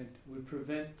enlightenment, would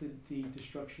prevent the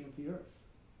destruction of the earth.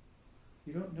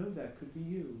 You don't know that. Could be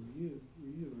you, or you, or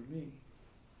you, or me.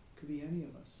 Could be any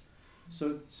of us.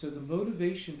 So the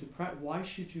motivation to practice, why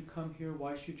should you come here?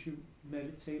 Why should you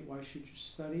meditate? Why should you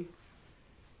study?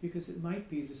 Because it might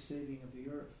be the saving of the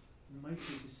earth. It might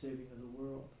be the saving of the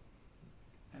world.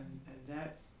 And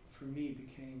that, for me,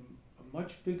 became a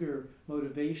much bigger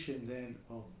motivation than,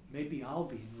 well, maybe I'll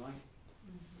be enlightened.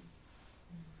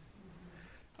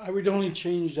 I would only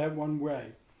change that one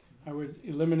way. I would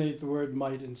eliminate the word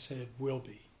might and say it will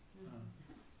be.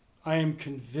 I am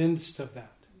convinced of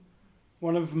that.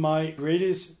 One of my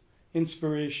greatest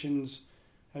inspirations,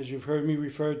 as you've heard me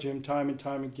refer to him time and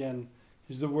time again,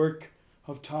 is the work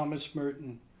of Thomas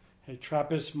Merton, a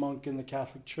Trappist monk in the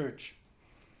Catholic Church.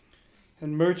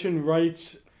 And Merton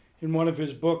writes in one of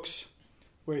his books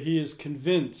where he is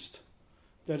convinced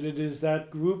that it is that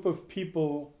group of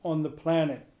people on the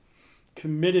planet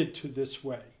committed to this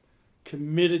way,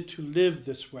 committed to live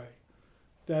this way,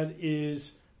 that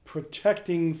is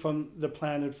protecting from the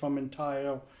planet from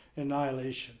entire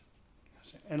annihilation.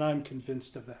 And I'm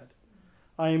convinced of that.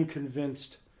 I am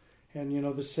convinced. And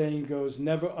the saying goes,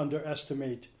 never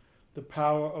underestimate the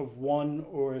power of one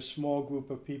or a small group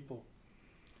of people.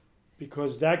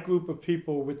 Because that group of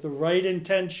people with the right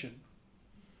intention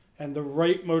and the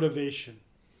right motivation,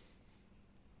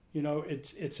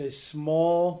 it's a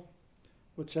small,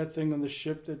 what's that thing on the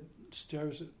ship that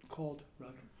steers it called?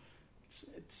 Rudder.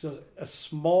 It's a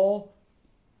small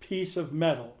piece of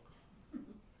metal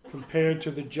compared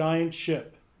to the giant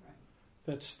ship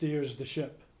that steers the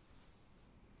ship.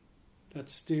 That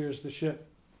steers the ship.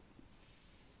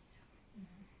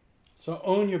 So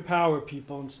own your power,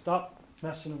 people, and stop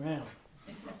messing around.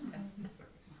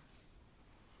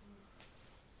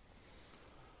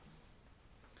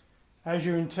 As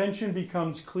your intention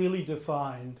becomes clearly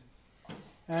defined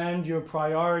and your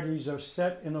priorities are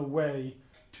set in a way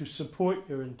to support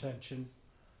your intention,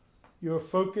 your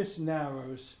focus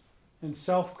narrows and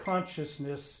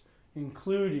self-consciousness,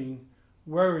 including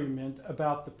worriment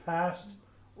about the past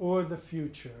or the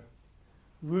future,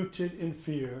 rooted in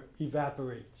fear,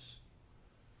 evaporates.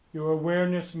 Your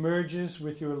awareness merges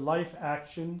with your life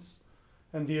actions,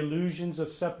 and the illusions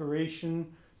of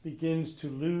separation begins to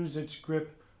lose its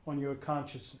grip on your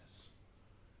consciousness.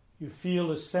 You feel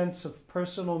a sense of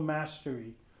personal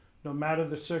mastery, no matter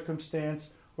the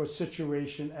circumstance or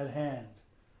situation at hand,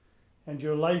 and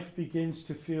your life begins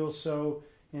to feel so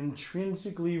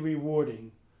intrinsically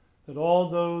rewarding that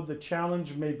although the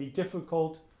challenge may be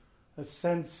difficult, a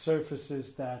sense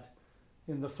surfaces that,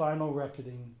 in the final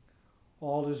reckoning,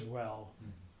 all is well,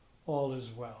 all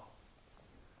is well.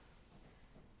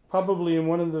 Probably in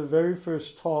one of the very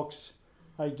first talks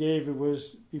I gave, it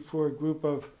was before a group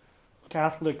of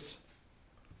Catholics,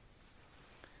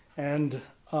 and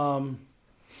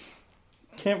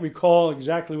can't recall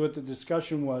exactly what the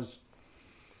discussion was,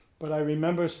 but I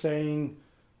remember saying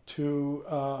to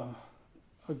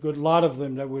a good lot of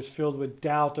them that was filled with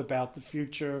doubt about the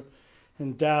future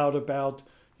and doubt about,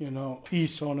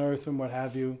 peace on earth and what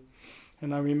have you.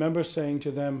 And I remember saying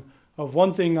to them, of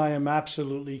one thing I am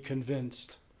absolutely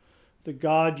convinced. The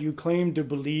God you claim to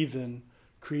believe in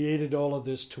created all of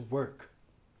this to work,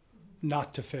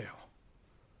 not to fail.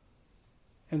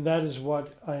 And that is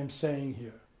what I am saying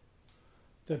here.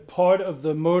 That part of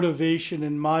the motivation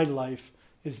in my life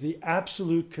is the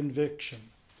absolute conviction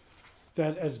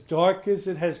that as dark as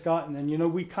it has gotten,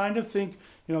 and we kind of think,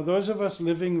 those of us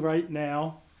living right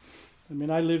now,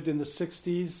 I lived in the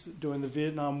 60s during the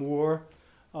Vietnam War.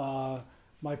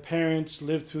 My parents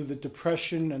lived through the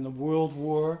Depression and the World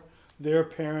War. Their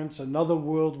parents, another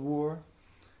World War.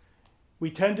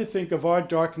 We tend to think of our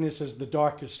darkness as the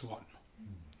darkest one.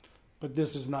 But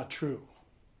this is not true.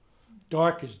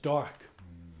 Dark is dark,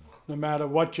 no matter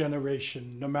what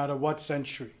generation, no matter what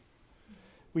century.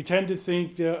 We tend to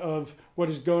think of what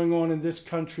is going on in this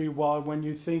country, while when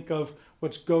you think of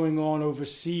what's going on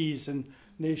overseas and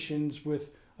nations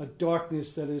with a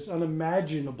darkness that is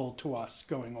unimaginable to us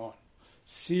going on.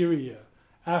 Syria,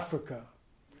 Africa,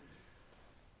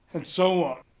 and so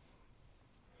on.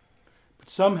 But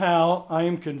somehow I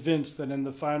am convinced that in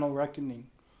the final reckoning,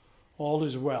 all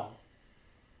is well.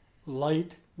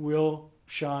 Light will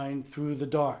shine through the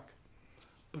dark.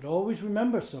 But always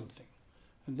remember something.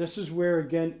 And this is where,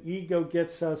 again, ego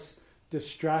gets us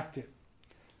distracted.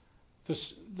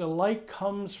 The light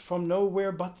comes from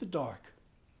nowhere but the dark.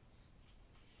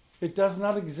 It does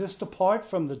not exist apart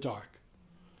from the dark.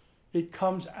 It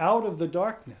comes out of the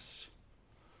darkness.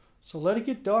 So let it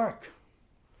get dark,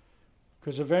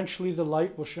 because eventually the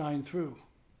light will shine through.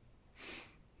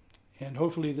 And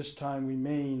hopefully this time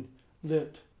remain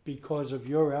lit because of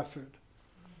your effort,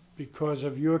 because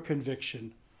of your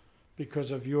conviction,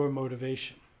 because of your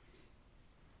motivation.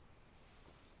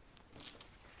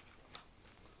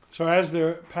 So as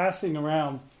they're passing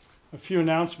around, a few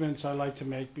announcements I'd like to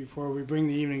make before we bring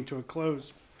the evening to a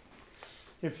close.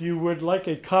 If you would like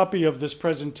a copy of this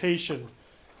presentation,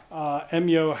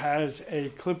 Emyo has a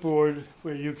clipboard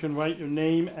where you can write your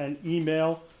name and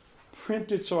email,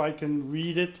 print it so I can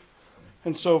read it,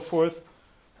 and so forth.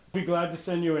 I'd be glad to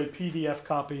send you a PDF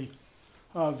copy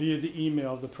via the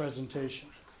email of the presentation.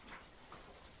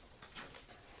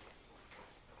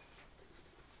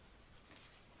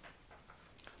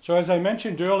 So as I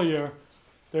mentioned earlier,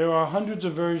 there are hundreds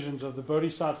of versions of the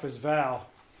Bodhisattva's vow.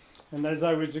 And as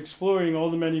I was exploring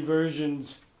all the many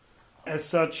versions as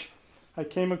such, I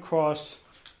came across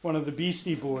one of the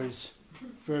Beastie Boys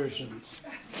versions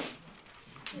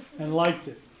and liked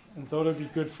it and thought it would be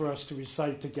good for us to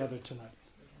recite together tonight.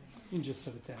 You can just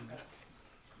set it down there.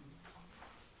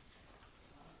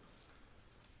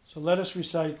 So let us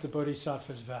recite the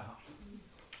Bodhisattva's vow.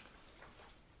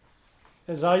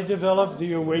 As I develop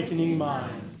the awakening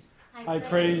mind, I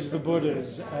praise the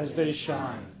Buddhas as they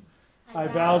shine. I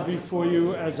bow before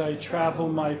you as I travel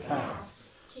my path.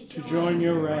 To join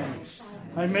your ranks,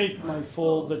 I make my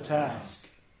full the task.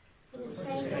 For the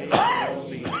sake of all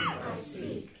beings I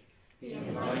seek, the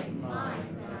enlightened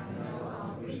mind that I know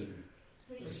I'll reap.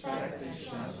 Respect to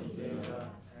Shantideva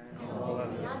and all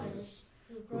the others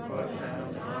who brought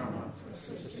down Dharma for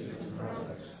sisters and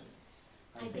brothers.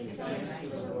 I give thanks to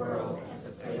the world as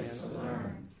a place to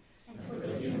learn, and for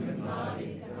the human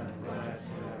body that I'm glad to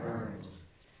have earned.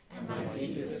 And my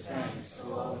deepest thanks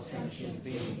to all sentient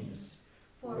beings,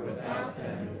 for without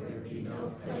them there would be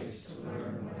no place to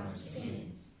learn what I'm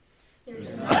seeing.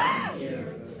 There's nothing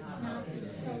here that's not been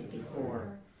said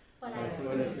before, but I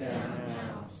put it down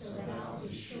now so that I'll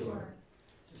be sure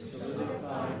to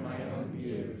solidify my own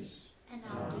views, and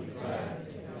I'll be glad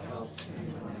if it helps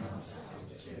anyone else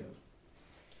out too.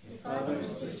 If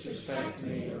others disrespect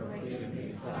me or give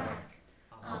me flack,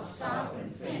 I'll stop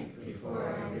and think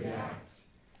before I react.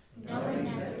 Knowing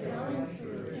that they're going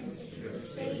through insecure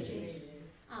stages,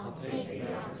 I'll take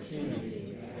the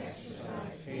opportunity to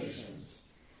exercise patience.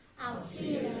 I'll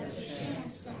see it as a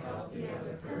chance to help the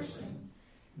other person,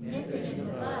 nip it in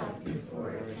the bud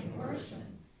before it can worsen.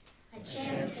 A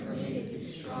chance for me to be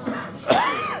strong and sure,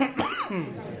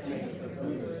 as I think of the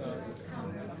Buddhas who have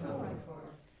come before.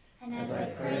 And as I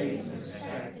praise and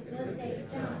respect the good they've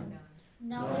done,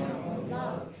 knowing only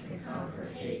love can conquer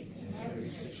hate in every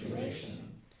situation,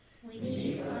 we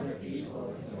need other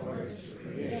people in order to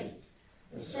create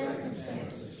the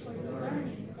circumstances for the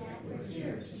learning that we're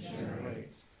here to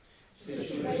generate.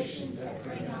 Situations that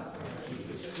bring up our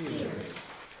deepest fears,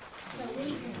 so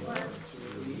we can work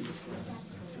to release them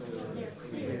until they're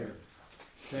clear.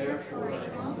 Therefore,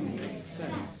 it only makes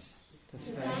sense to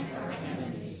thank our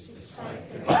enemies despite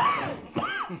their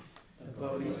intent. The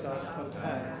Bodhisattva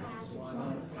path is one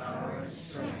of power and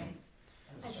strength,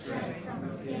 a strength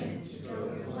from within to go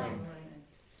the length.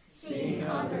 Seeing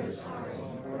others are as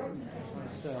important as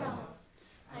myself,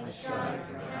 I strive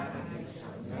for happiness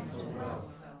of mental wealth.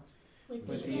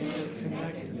 With the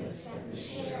interconnectedness that we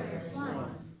share as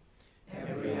one,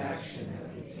 every action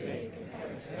that we take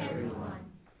affects everyone.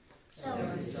 So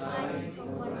in deciding for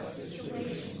what a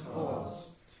situation calls,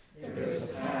 there is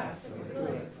a path for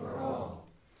good for all.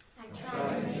 I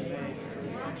try to make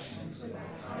every action for that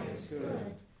highest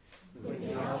good, with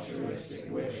the altruistic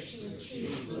wish to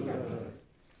achieve Buddhahood.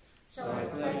 So I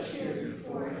pledge here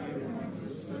before everyone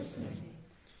who's listening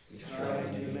to try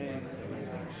to make every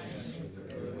action for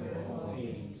the good of all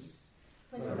beings.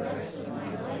 For the rest of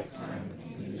my lifetime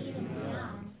and even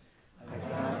beyond, I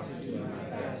vow to do my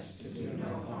best to do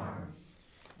no harm.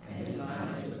 And in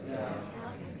times of doubt,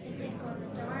 I can think on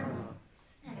the Dharma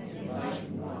and the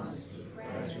enlightened ones who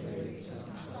graduated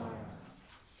samsara.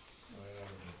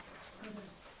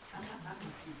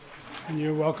 And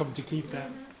you're welcome to keep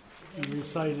that and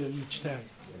recite it each day.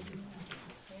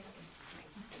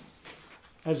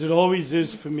 As it always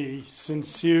is for me,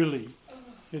 sincerely,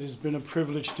 it has been a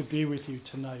privilege to be with you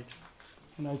tonight.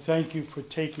 And I thank you for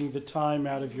taking the time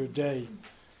out of your day.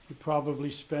 You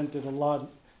probably spent it a lot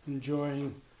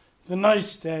enjoying the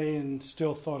nice day and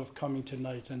still thought of coming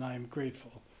tonight, and I am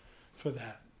grateful for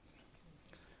that.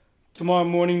 Tomorrow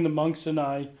morning, the monks and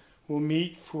I will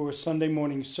meet for Sunday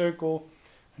morning circle,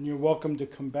 and you're welcome to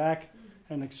come back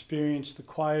and experience the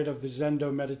quiet of the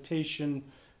Zendo meditation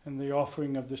and the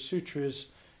offering of the sutras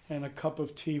and a cup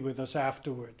of tea with us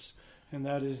afterwards. And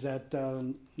that is at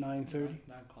 9:30? 9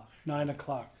 o'clock. 9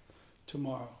 o'clock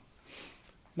tomorrow.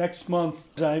 Next month,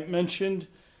 as I mentioned,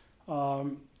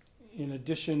 in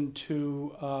addition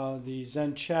to the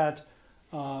Zen chat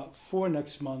for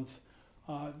next month,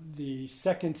 the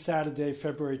second Saturday,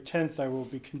 February 10th, I will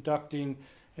be conducting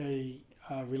a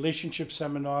relationship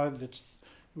seminar that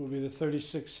will be the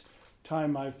 36th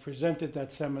time I've presented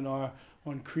that seminar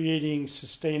on creating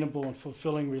sustainable and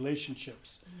fulfilling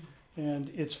relationships. And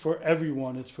it's for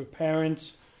everyone. It's for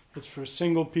parents, it's for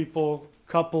single people,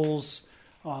 couples,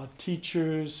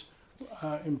 teachers,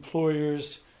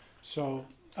 employers. So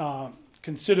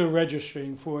consider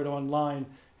registering for it online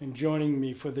and joining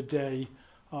me for the day,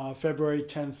 February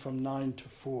 10th from 9 to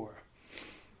 4.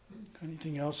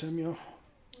 Anything else, Emil?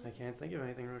 I can't think of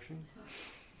anything, Roshi.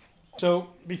 So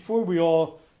before we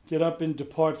all get up and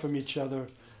depart from each other,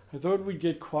 I thought we'd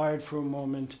get quiet for a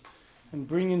moment and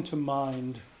bring into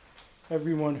mind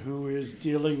everyone who is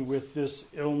dealing with this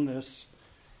illness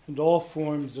and all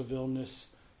forms of illness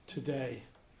today.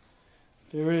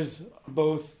 There is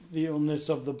both the illness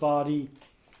of the body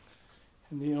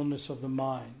and the illness of the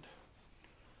mind.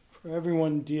 For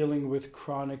everyone dealing with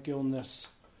chronic illness,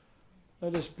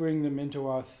 let us bring them into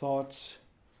our thoughts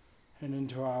and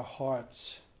into our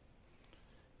hearts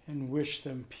and wish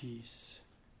them peace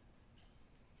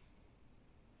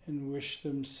and wish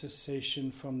them cessation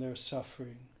from their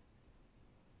suffering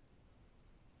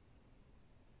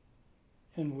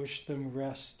and wish them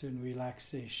rest and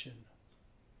relaxation.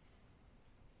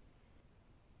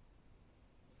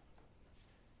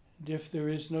 And if there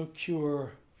is no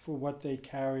cure for what they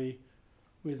carry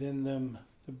within them,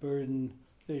 the burden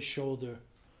they shoulder,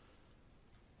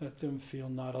 let them feel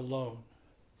not alone.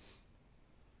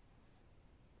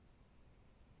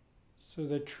 So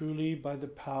that truly by the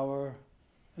power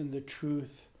and the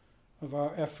truth of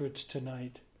our efforts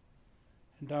tonight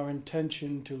and our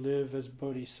intention to live as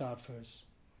bodhisattvas,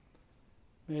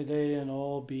 may they and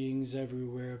all beings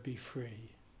everywhere be free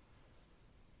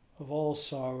of all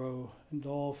sorrow and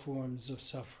all forms of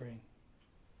suffering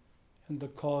and the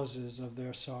causes of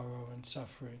their sorrow and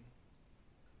suffering.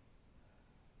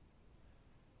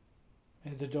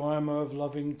 May the Dharma of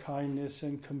loving kindness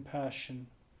and compassion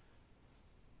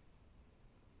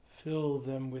fill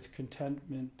them with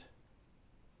contentment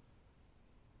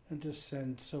and a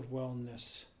sense of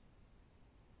wellness.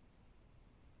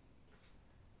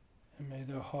 And may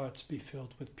their hearts be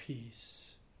filled with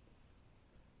peace,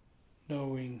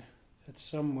 knowing that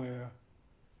somewhere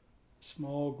a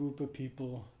small group of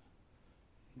people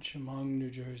in Chemung, New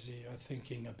Jersey are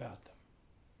thinking about them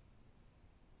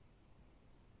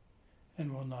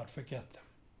and will not forget them.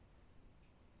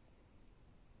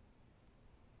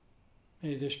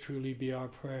 May this truly be our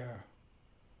prayer.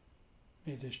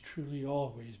 May this truly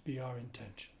always be our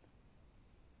intention.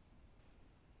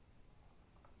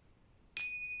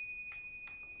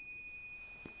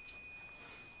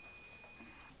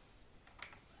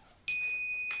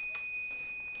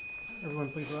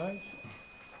 Everyone please rise.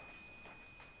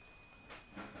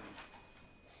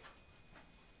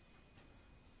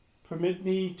 Permit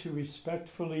me to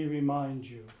respectfully remind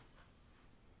you,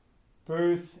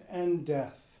 birth and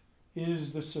death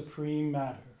is the supreme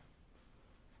matter.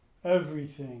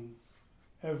 Everything,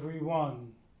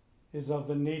 everyone, is of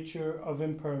the nature of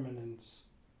impermanence.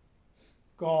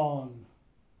 Gone,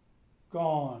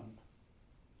 gone,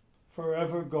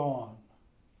 forever gone.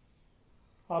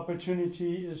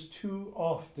 Opportunity is too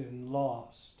often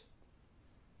lost.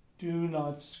 Do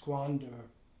not squander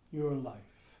your life.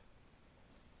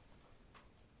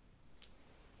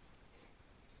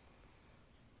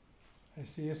 I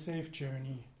see a safe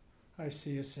journey. I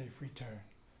see a safe return.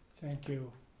 Thank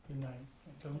you. Good night.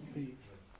 Don't leave.